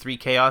 3v3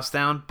 chaos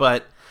down.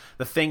 But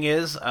the thing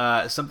is,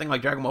 something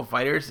like Dragon Ball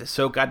FighterZ is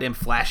so goddamn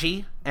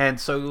flashy, and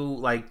so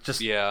like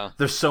just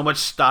there's so much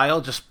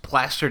style just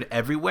plastered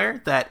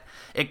everywhere that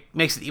it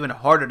makes it even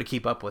harder to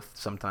keep up with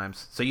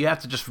sometimes. So you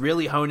have to just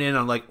really hone in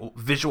on like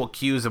visual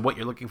cues of what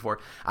you're looking for.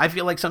 I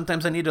feel like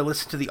sometimes I need to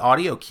listen to the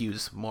audio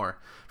cues more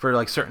for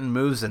like certain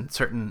moves and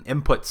certain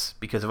inputs,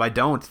 because if I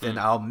don't, then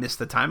I'll miss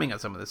the timing of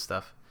some of this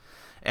stuff.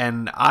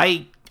 And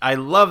I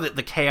love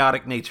the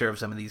chaotic nature of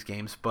some of these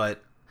games,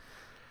 but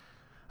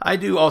I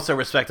do also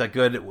respect a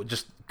good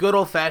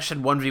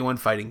old-fashioned 1v1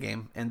 fighting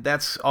game. And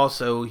that's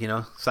also,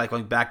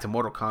 cycling back to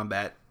Mortal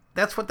Kombat.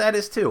 That's what that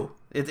is too.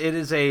 It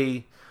is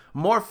a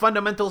more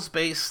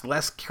fundamentals-based,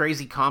 less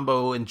crazy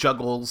combo and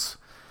juggles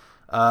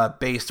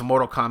based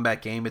Mortal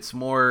Kombat game. It's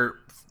more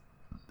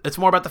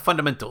about the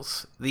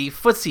fundamentals, the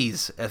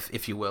footsies,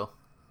 if you will.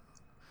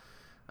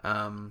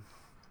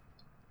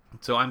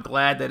 So I'm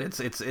glad that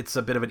it's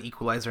a bit of an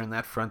equalizer in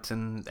that front,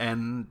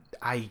 and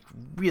I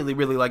really,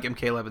 really like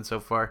MK11 so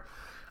far.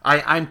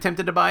 I'm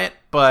tempted to buy it,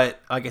 but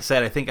like I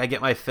said, I think I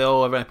get my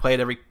fill when I play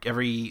it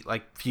every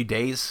like few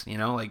days,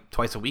 like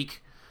twice a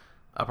week.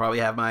 I'll probably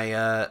have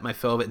my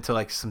fill of it until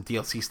like some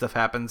DLC stuff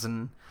happens,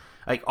 and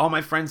like all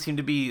my friends seem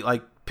to be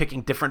like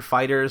picking different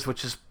fighters,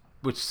 which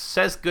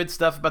says good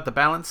stuff about the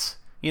balance.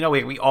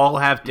 We all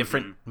have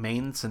different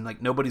mains, and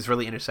like nobody's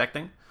really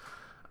intersecting.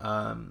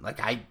 Like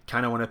I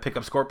kind of want to pick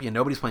up Scorpion.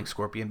 Nobody's playing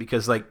Scorpion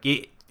because like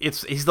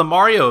he's the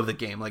Mario of the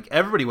game. Like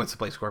everybody wants to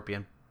play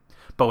Scorpion,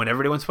 but when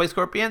everybody wants to play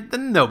Scorpion,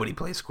 then nobody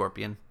plays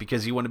Scorpion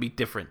because you want to be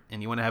different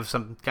and you want to have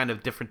some kind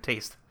of different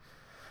taste.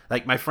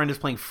 Like my friend is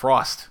playing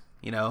Frost,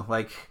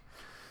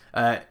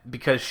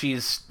 because she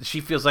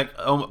feels like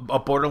a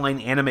borderline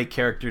anime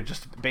character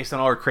just based on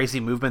all her crazy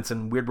movements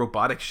and weird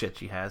robotic shit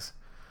she has.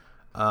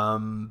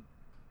 And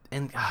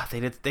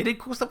they did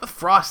cool stuff with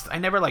Frost. I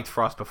never liked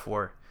Frost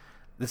before.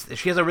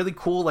 She has a really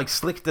cool, like,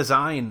 slick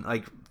design,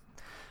 like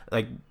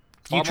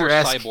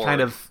future-esque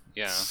kind of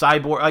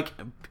cyborg, like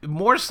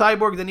more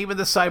cyborg than even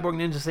the cyborg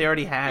ninjas they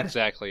already had.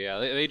 Exactly, yeah.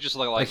 They just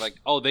look like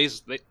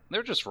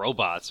they're just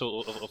robots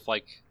with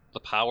like the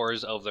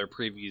powers of their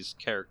previous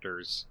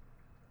characters.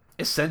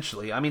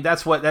 Essentially, I mean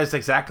that's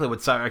exactly what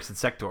Cyrax and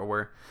Sector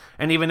were,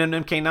 and even in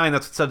MK9,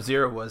 that's what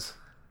Sub-Zero was.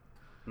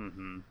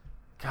 Mm-hmm.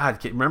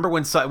 God, remember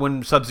when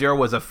Sub-Zero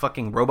was a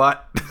fucking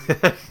robot?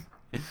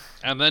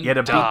 And then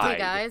died. Hey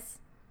guys.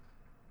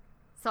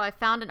 So I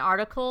found an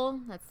article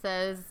that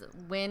says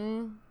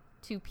when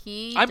to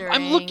pee.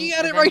 I'm looking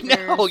at Avengers. it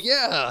right now.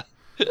 Yeah.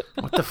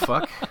 What the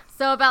fuck?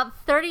 So about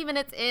 30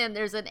 minutes in,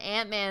 there's an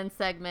Ant-Man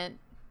segment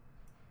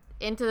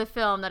into the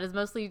film that is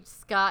mostly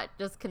Scott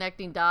just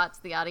connecting dots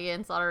the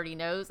audience already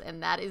knows,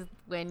 and that is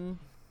when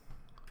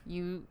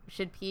you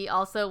should pee.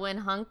 Also,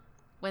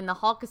 when the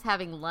Hulk is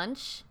having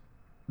lunch.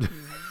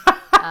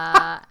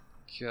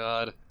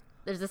 God.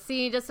 There's a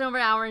scene just over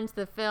an hour into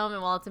the film,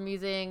 and while it's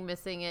amusing,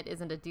 missing it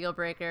isn't a deal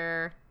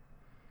breaker.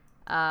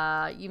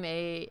 You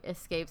may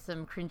escape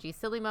some cringy,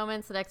 silly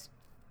moments. The next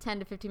 10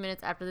 to 15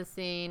 minutes after the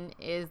scene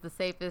is the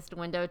safest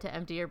window to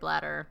empty your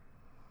bladder.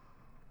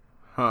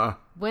 Huh.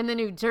 When the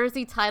New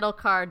Jersey title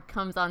card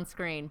comes on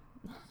screen.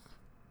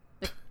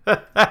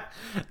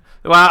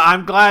 Well,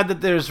 I'm glad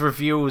that there's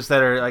reviews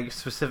that are like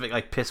specific,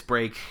 like piss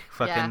break,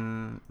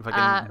 fucking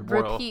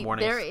repeat,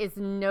 warnings. There is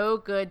no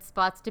good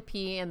spots to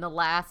pee in the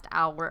last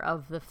hour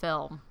of the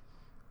film.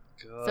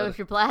 God. So if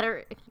your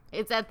bladder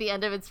is at the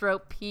end of its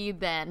rope, pee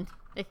then.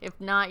 If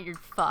not, you're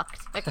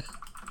fucked.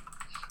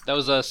 That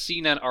was a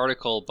CNN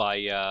article by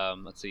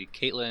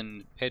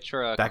Caitlin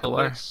Petra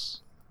Kovacs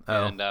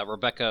and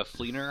Rebecca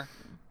Fleener.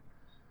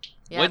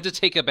 Yep. When to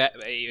take a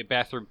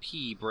bathroom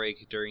pee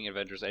break during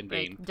Avengers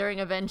Endgame.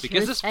 During Avengers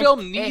Because this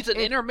film needs an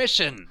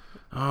intermission.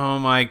 Oh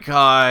my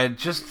god.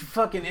 Just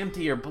fucking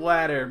empty your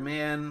bladder,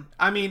 man.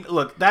 I mean,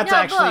 look, that's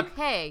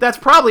that's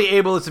probably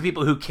ableist to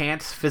people who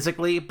can't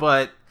physically,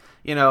 but,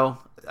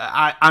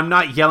 I'm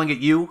not yelling at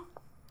you.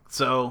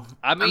 So,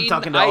 I'm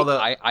talking to all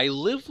the... I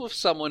live with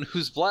someone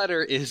whose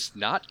bladder is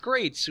not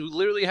great, who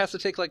literally has to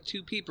take like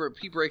 2 pee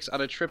breaks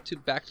on a trip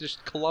back to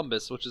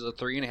Columbus, which is a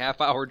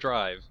 3.5-hour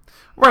drive.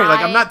 Right,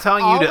 like I'm not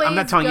telling you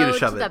to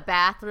shove it. To the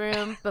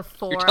bathroom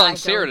before You're telling I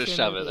Sarah go to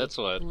shove it. That's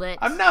what.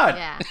 I'm not.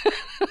 Yeah.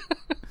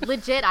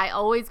 Legit, I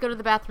always go to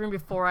the bathroom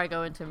before I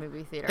go into a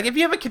movie theater. Like if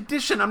you have a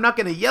condition, I'm not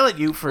going to yell at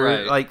you for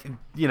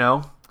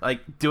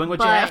doing what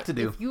you have to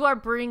do. If you are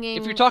bringing,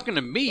 if you're talking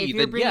to me, if you're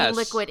then bringing yes.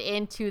 liquid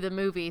into the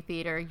movie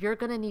theater, you're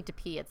going to need to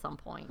pee at some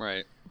point.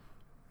 Right.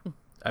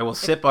 I will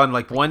sip on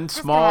one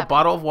small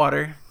bottle of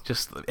water,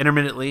 just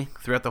intermittently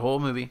throughout the whole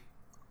movie.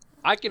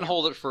 I can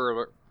hold it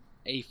for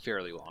a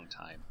fairly long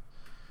time.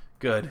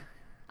 Good.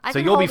 I so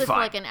can you'll hold be it fine.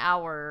 for like an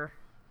hour,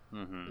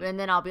 and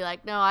then I'll be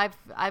like, no,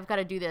 I've got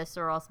to do this,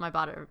 or else my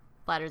bladder's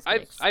gonna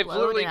explode. I've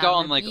literally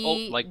gone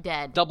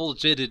dead. double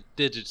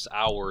digits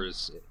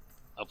hours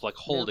of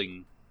holding.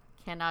 Nope.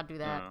 Cannot do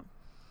that.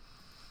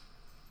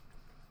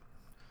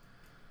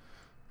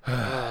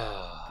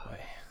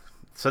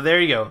 So there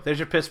you go. There's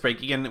your piss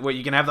break.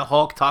 You can have the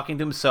Hulk talking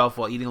to himself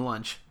while eating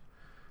lunch.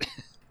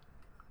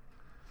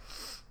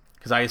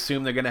 Because I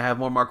assume they're going to have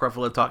more Mark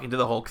Ruffalo talking to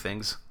the Hulk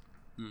things.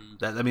 So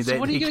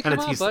when are you going to come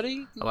out,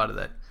 buddy? A lot of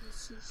that.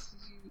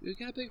 We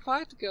got a big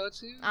fight to go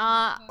to.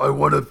 I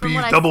want to be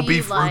double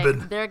beef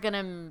Reuben. They're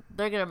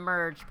gonna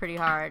merge pretty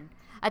hard.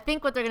 I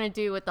think what they're gonna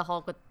do with the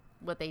Hulk, with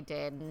what they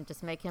did, and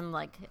just make him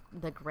like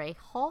the Gray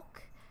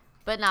Hulk,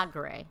 but not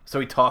gray.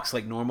 So he talks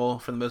like normal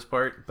for the most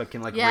part, but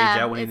can like rage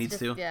out when he needs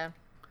to. Yeah.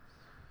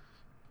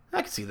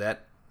 I can see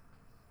that.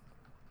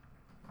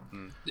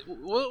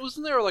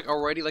 Wasn't there like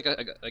already like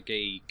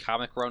a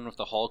comic run with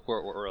the Hulk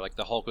where like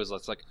the Hulk was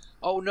like,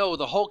 oh no,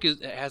 the Hulk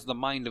has the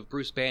mind of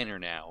Bruce Banner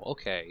now.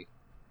 Okay.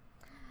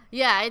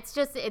 Yeah, it's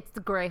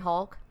the Gray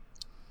Hulk.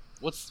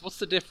 What's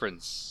the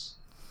difference?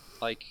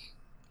 Like,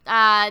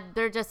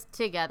 they're just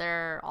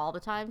together all the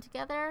time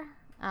together.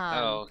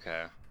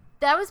 Okay.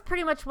 That was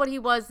pretty much what he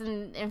was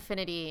in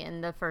Infinity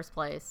in the first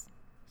place.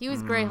 He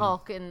was Gray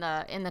Hulk in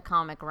the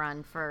comic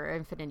run for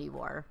Infinity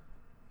War.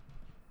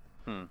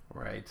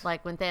 Right.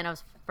 Like when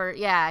Thanos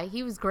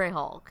he was Gray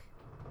Hulk.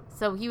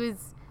 So he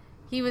was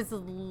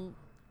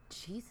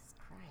Jesus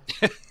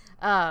Christ.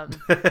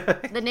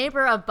 The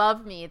neighbor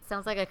above me, it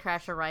sounds like a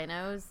crash of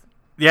rhinos.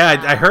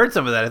 Yeah, I heard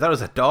some of that. I thought it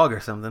was a dog or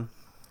something.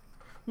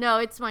 No,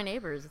 it's my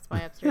neighbors. It's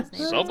my upstairs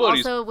neighbors.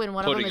 Somebody's also, when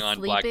one of them is on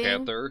sleeping, Black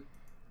Panther.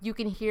 You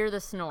can hear the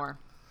snore.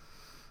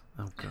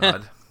 Oh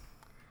God.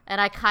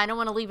 And I kind of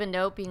want to leave a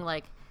note being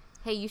like,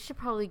 "Hey, you should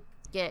probably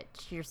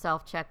get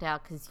yourself checked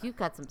out because you've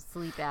got some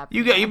sleep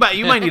apnea.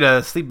 You might need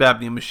a sleep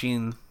apnea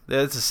machine.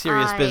 That's a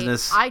serious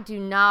business. I do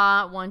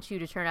not want you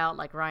to turn out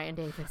like Ryan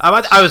Davis. I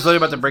was literally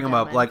about to bring him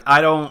up. Like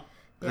I don't.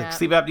 Yeah. Like,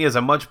 sleep apnea is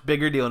a much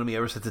bigger deal to me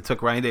ever since it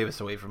took Ryan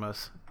Davis away from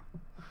us.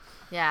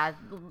 Yeah.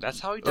 That's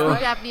how he died.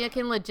 Sleep apnea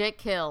can legit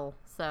kill.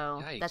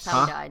 So Yikes. That's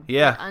how he died.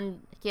 Yeah.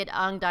 He had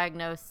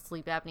undiagnosed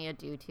sleep apnea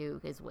due to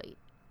his weight.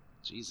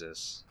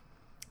 Jesus.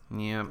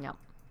 Yeah. Yep.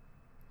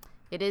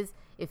 It is.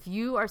 If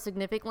you are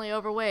significantly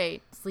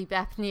overweight, sleep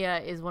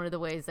apnea is one of the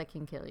ways that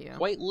can kill you.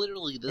 Quite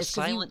literally, the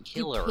silent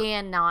killer. You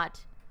cannot.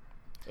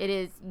 It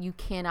is. You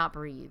cannot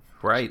breathe.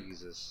 Right.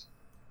 Jesus.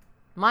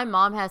 My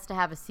mom has to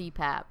have a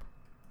CPAP.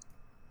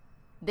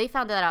 They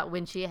found that out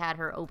when she had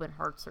her open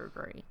heart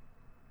surgery.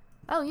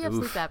 Oh, you have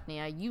sleep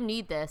apnea. You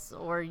need this,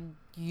 or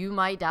you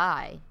might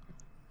die.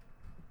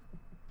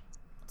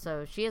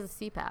 So she has a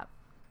CPAP.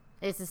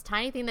 It's this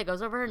tiny thing that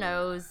goes over her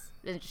nose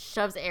and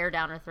shoves air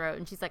down her throat.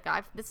 And she's like,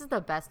 this is the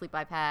best sleep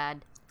I've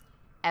had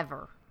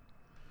ever.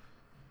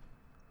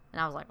 And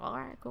I was like, well, all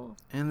right, cool.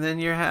 And then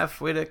you're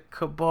halfway to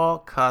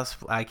Cabal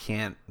cosplay. I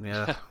can't.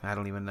 Yeah, I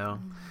don't even know.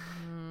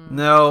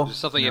 No. There's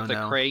something you have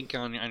to crank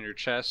on your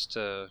chest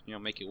to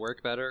make it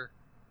work better.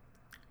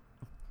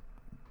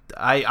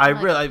 I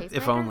really,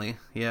 if only,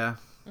 yeah.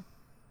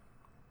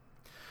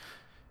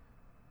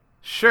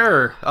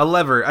 Sure, a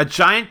lever, a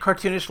giant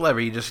cartoonish lever.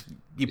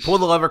 You pull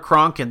the lever,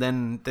 cronk, and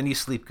then you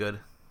sleep good.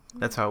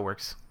 That's how it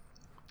works.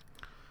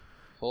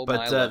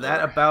 But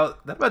that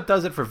about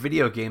does it for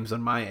video games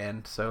on my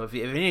end. So if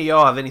any of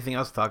y'all have anything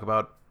else to talk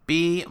about,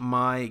 be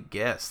my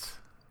guest.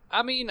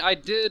 I mean, I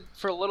did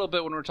for a little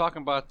bit when we were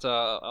talking about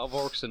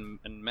Orcs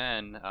and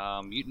Men,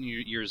 Mutant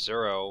Year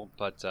Zero,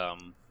 but I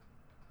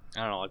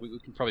don't know. Like we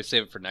can probably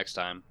save it for next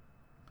time.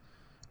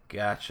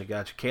 Gotcha.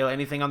 Kayla,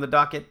 anything on the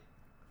docket?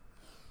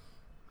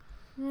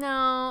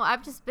 No,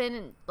 I've just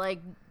been like,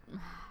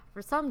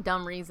 for some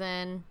dumb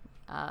reason,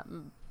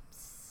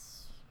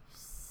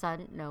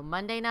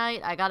 Monday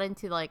night, I got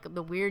into like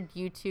the weird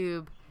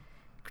YouTube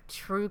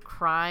true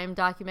crime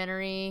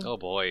documentary. Oh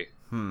boy.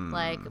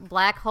 Like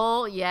Black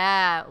Hole,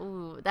 yeah.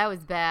 Ooh, that was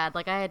bad.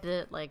 Like I had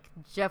to, like,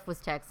 Jeff was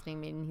texting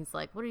me and he's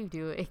like, "What are you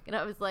doing?" And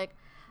I was like,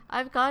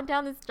 "I've gone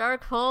down this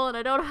dark hole and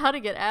I don't know how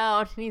to get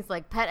out." And he's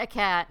like, "Pet a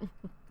cat."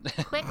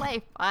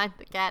 Quickly find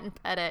the cat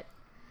and pet it.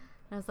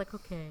 And I was like,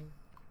 okay.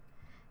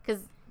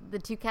 Because the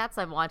two cats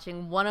I'm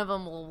watching, one of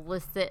them will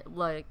sit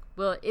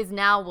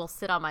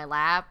on my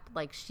lap.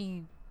 Like,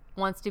 she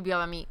wants to be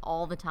on me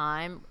all the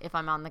time if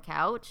I'm on the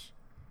couch.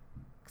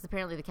 Because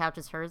apparently the couch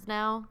is hers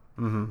now.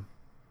 Mm-hmm.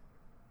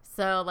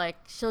 So, like,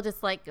 she'll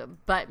just, like,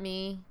 butt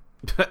me.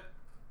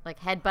 Like,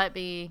 headbutt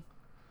me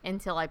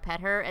until I pet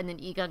her. And then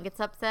Egon gets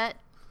upset.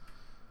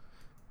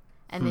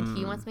 And then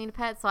he wants me to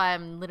pet. So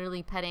I'm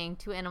literally petting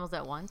two animals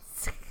at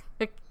once.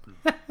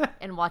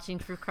 And watching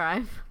true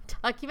crime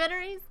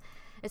documentaries.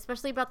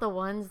 Especially about the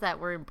ones that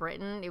were in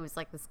Britain. It was,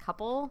 like, this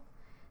couple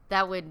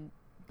that would,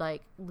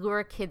 like,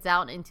 lure kids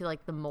out into,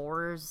 like, the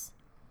moors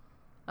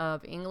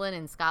of England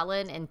and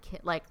Scotland. And,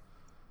 like,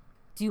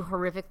 do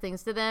horrific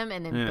things to them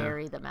and then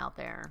bury them out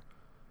there.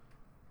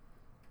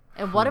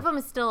 And one of them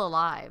is still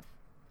alive.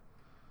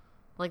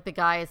 Like, the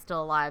guy is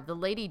still alive. The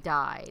lady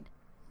died.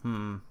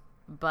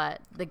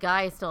 But the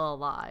guy is still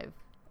alive.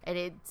 And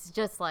it's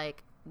just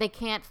like, they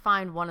can't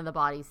find one of the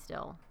bodies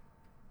still.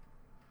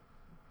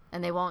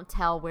 And they won't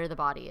tell where the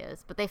body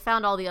is. But they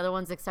found all the other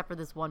ones except for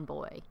this one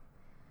boy.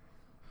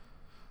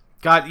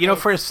 God,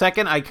 for a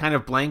second I kind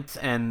of blanked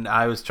and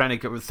I was trying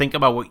to think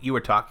about what you were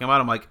talking about.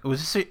 I'm like,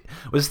 was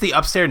this the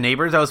upstairs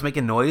neighbors that was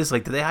making noise?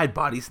 Like, did they hide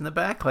bodies in the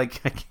back? Like,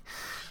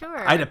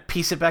 Sure. I had to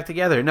piece it back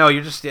together. No,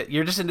 you're just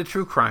into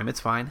true crime.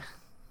 It's fine.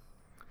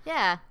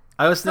 Yeah.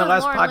 I listened to the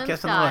last Lauren podcast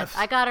Linscott. on the left.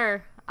 I got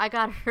her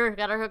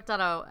hooked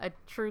on a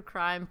true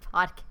crime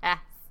podcast.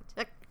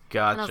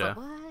 Gotcha. And I was like,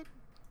 what?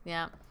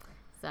 Yeah.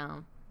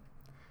 So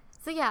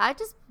yeah, I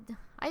just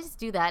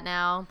do that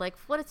now. Like,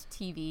 what is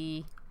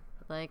TV?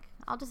 Like,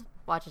 I'll just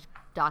watch a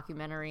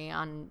documentary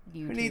on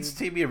YouTube. Who needs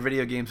TV or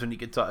video games when you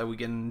can talk? We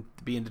can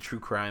be into true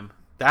crime.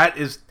 That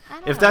is,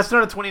 if know. that's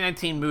not a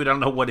 2019 mood, I don't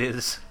know what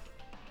is.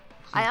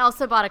 I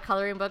also bought a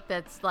coloring book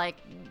that's like,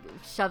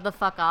 shove the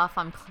fuck off.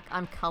 I'm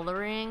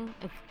coloring,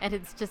 and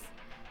it's just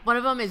one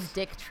of them is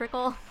Dick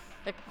Trickle.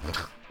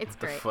 It's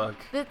great. What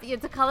the fuck?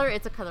 It's a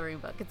coloring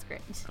book. It's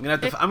great.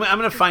 I'm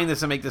gonna find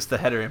this and make this the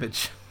header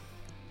image.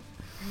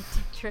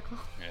 Dick Trickle.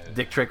 Yeah.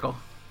 Dick Trickle.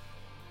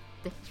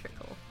 Dick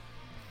Trickle.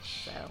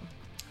 So.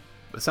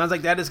 But it sounds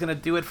like that is going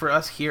to do it for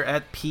us here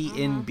at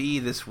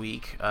PNB this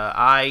week.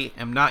 I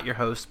am not your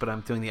host, but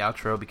I'm doing the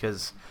outro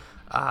because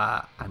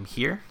I'm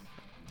here.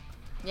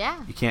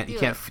 Yeah. You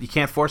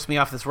can't force me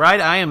off this ride.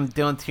 I am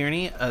Dylan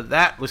Tierney.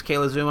 That was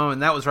Kayla Zumo,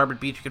 and that was Robert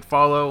Beach. You can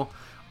follow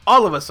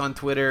all of us on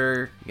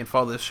Twitter. You can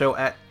follow the show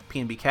at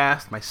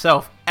PNBcast,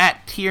 myself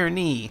at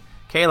Tierney,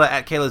 Kayla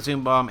at Kayla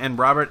Zoombaum, and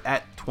Robert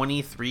at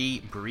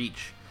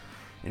 23Breach.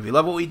 And if you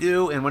love what we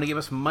do and want to give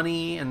us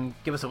money and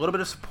give us a little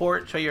bit of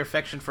support, show your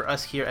affection for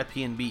us here at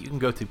PNB, you can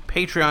go to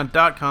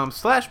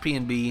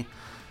patreon.com/PNB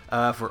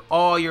for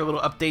all your little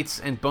updates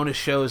and bonus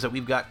shows that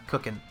we've got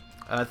cooking.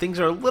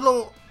 Things are a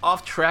little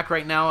off track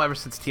right now ever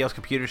since TL's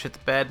computer shit the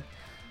bed.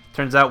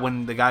 Turns out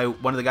when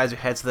one of the guys who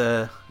heads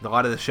a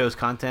lot of the show's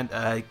content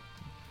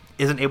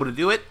isn't able to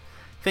do it,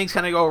 things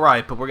kind of go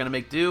right, but we're going to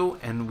make do,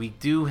 and we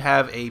do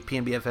have a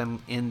PNB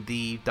FM in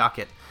the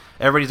docket.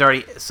 Everybody's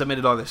already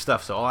submitted all their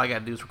stuff, so all I got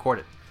to do is record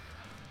it.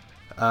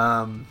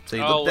 So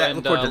you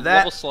look forward to that.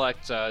 Level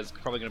Select is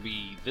probably going to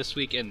be this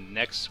week and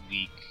next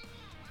week,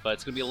 but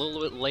it's going to be a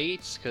little bit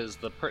late because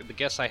the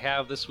guest I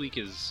have this week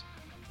is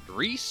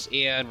Reese,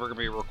 and we're going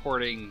to be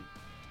recording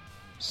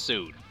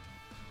soon. Right.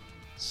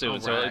 So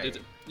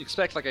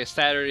expect like a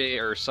Saturday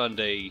or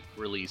Sunday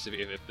release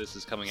if this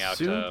is coming out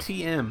soon.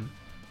 TM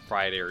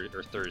Friday or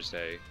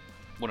Thursday,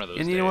 one of those.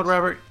 And you days. know what,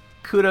 Robert?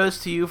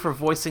 Kudos to you for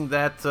voicing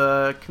that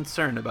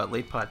concern about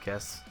late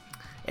podcasts.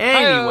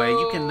 Anyway,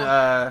 you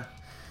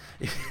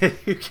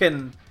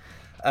can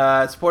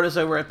support us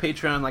over at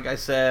Patreon, like I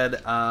said.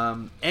 Any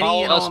Follow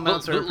and all us,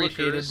 amounts are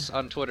appreciated.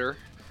 on Twitter.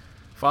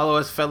 Follow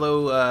us,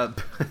 fellow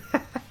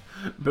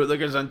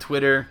bootlickers on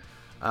Twitter.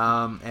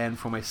 And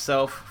for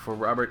myself, for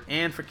Robert,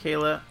 and for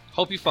Kayla,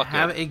 Hope you fuck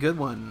have it. a good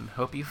one.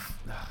 Hope you...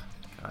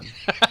 God.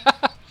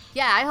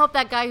 Yeah, I hope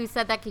that guy who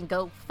said that can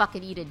go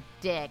fucking eat a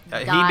dick.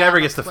 He never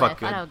gets to fuck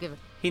good. I don't give a...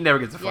 He never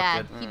gets to fuck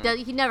Yeah, good.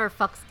 he never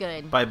fucks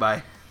good.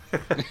 Bye-bye.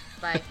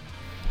 Bye.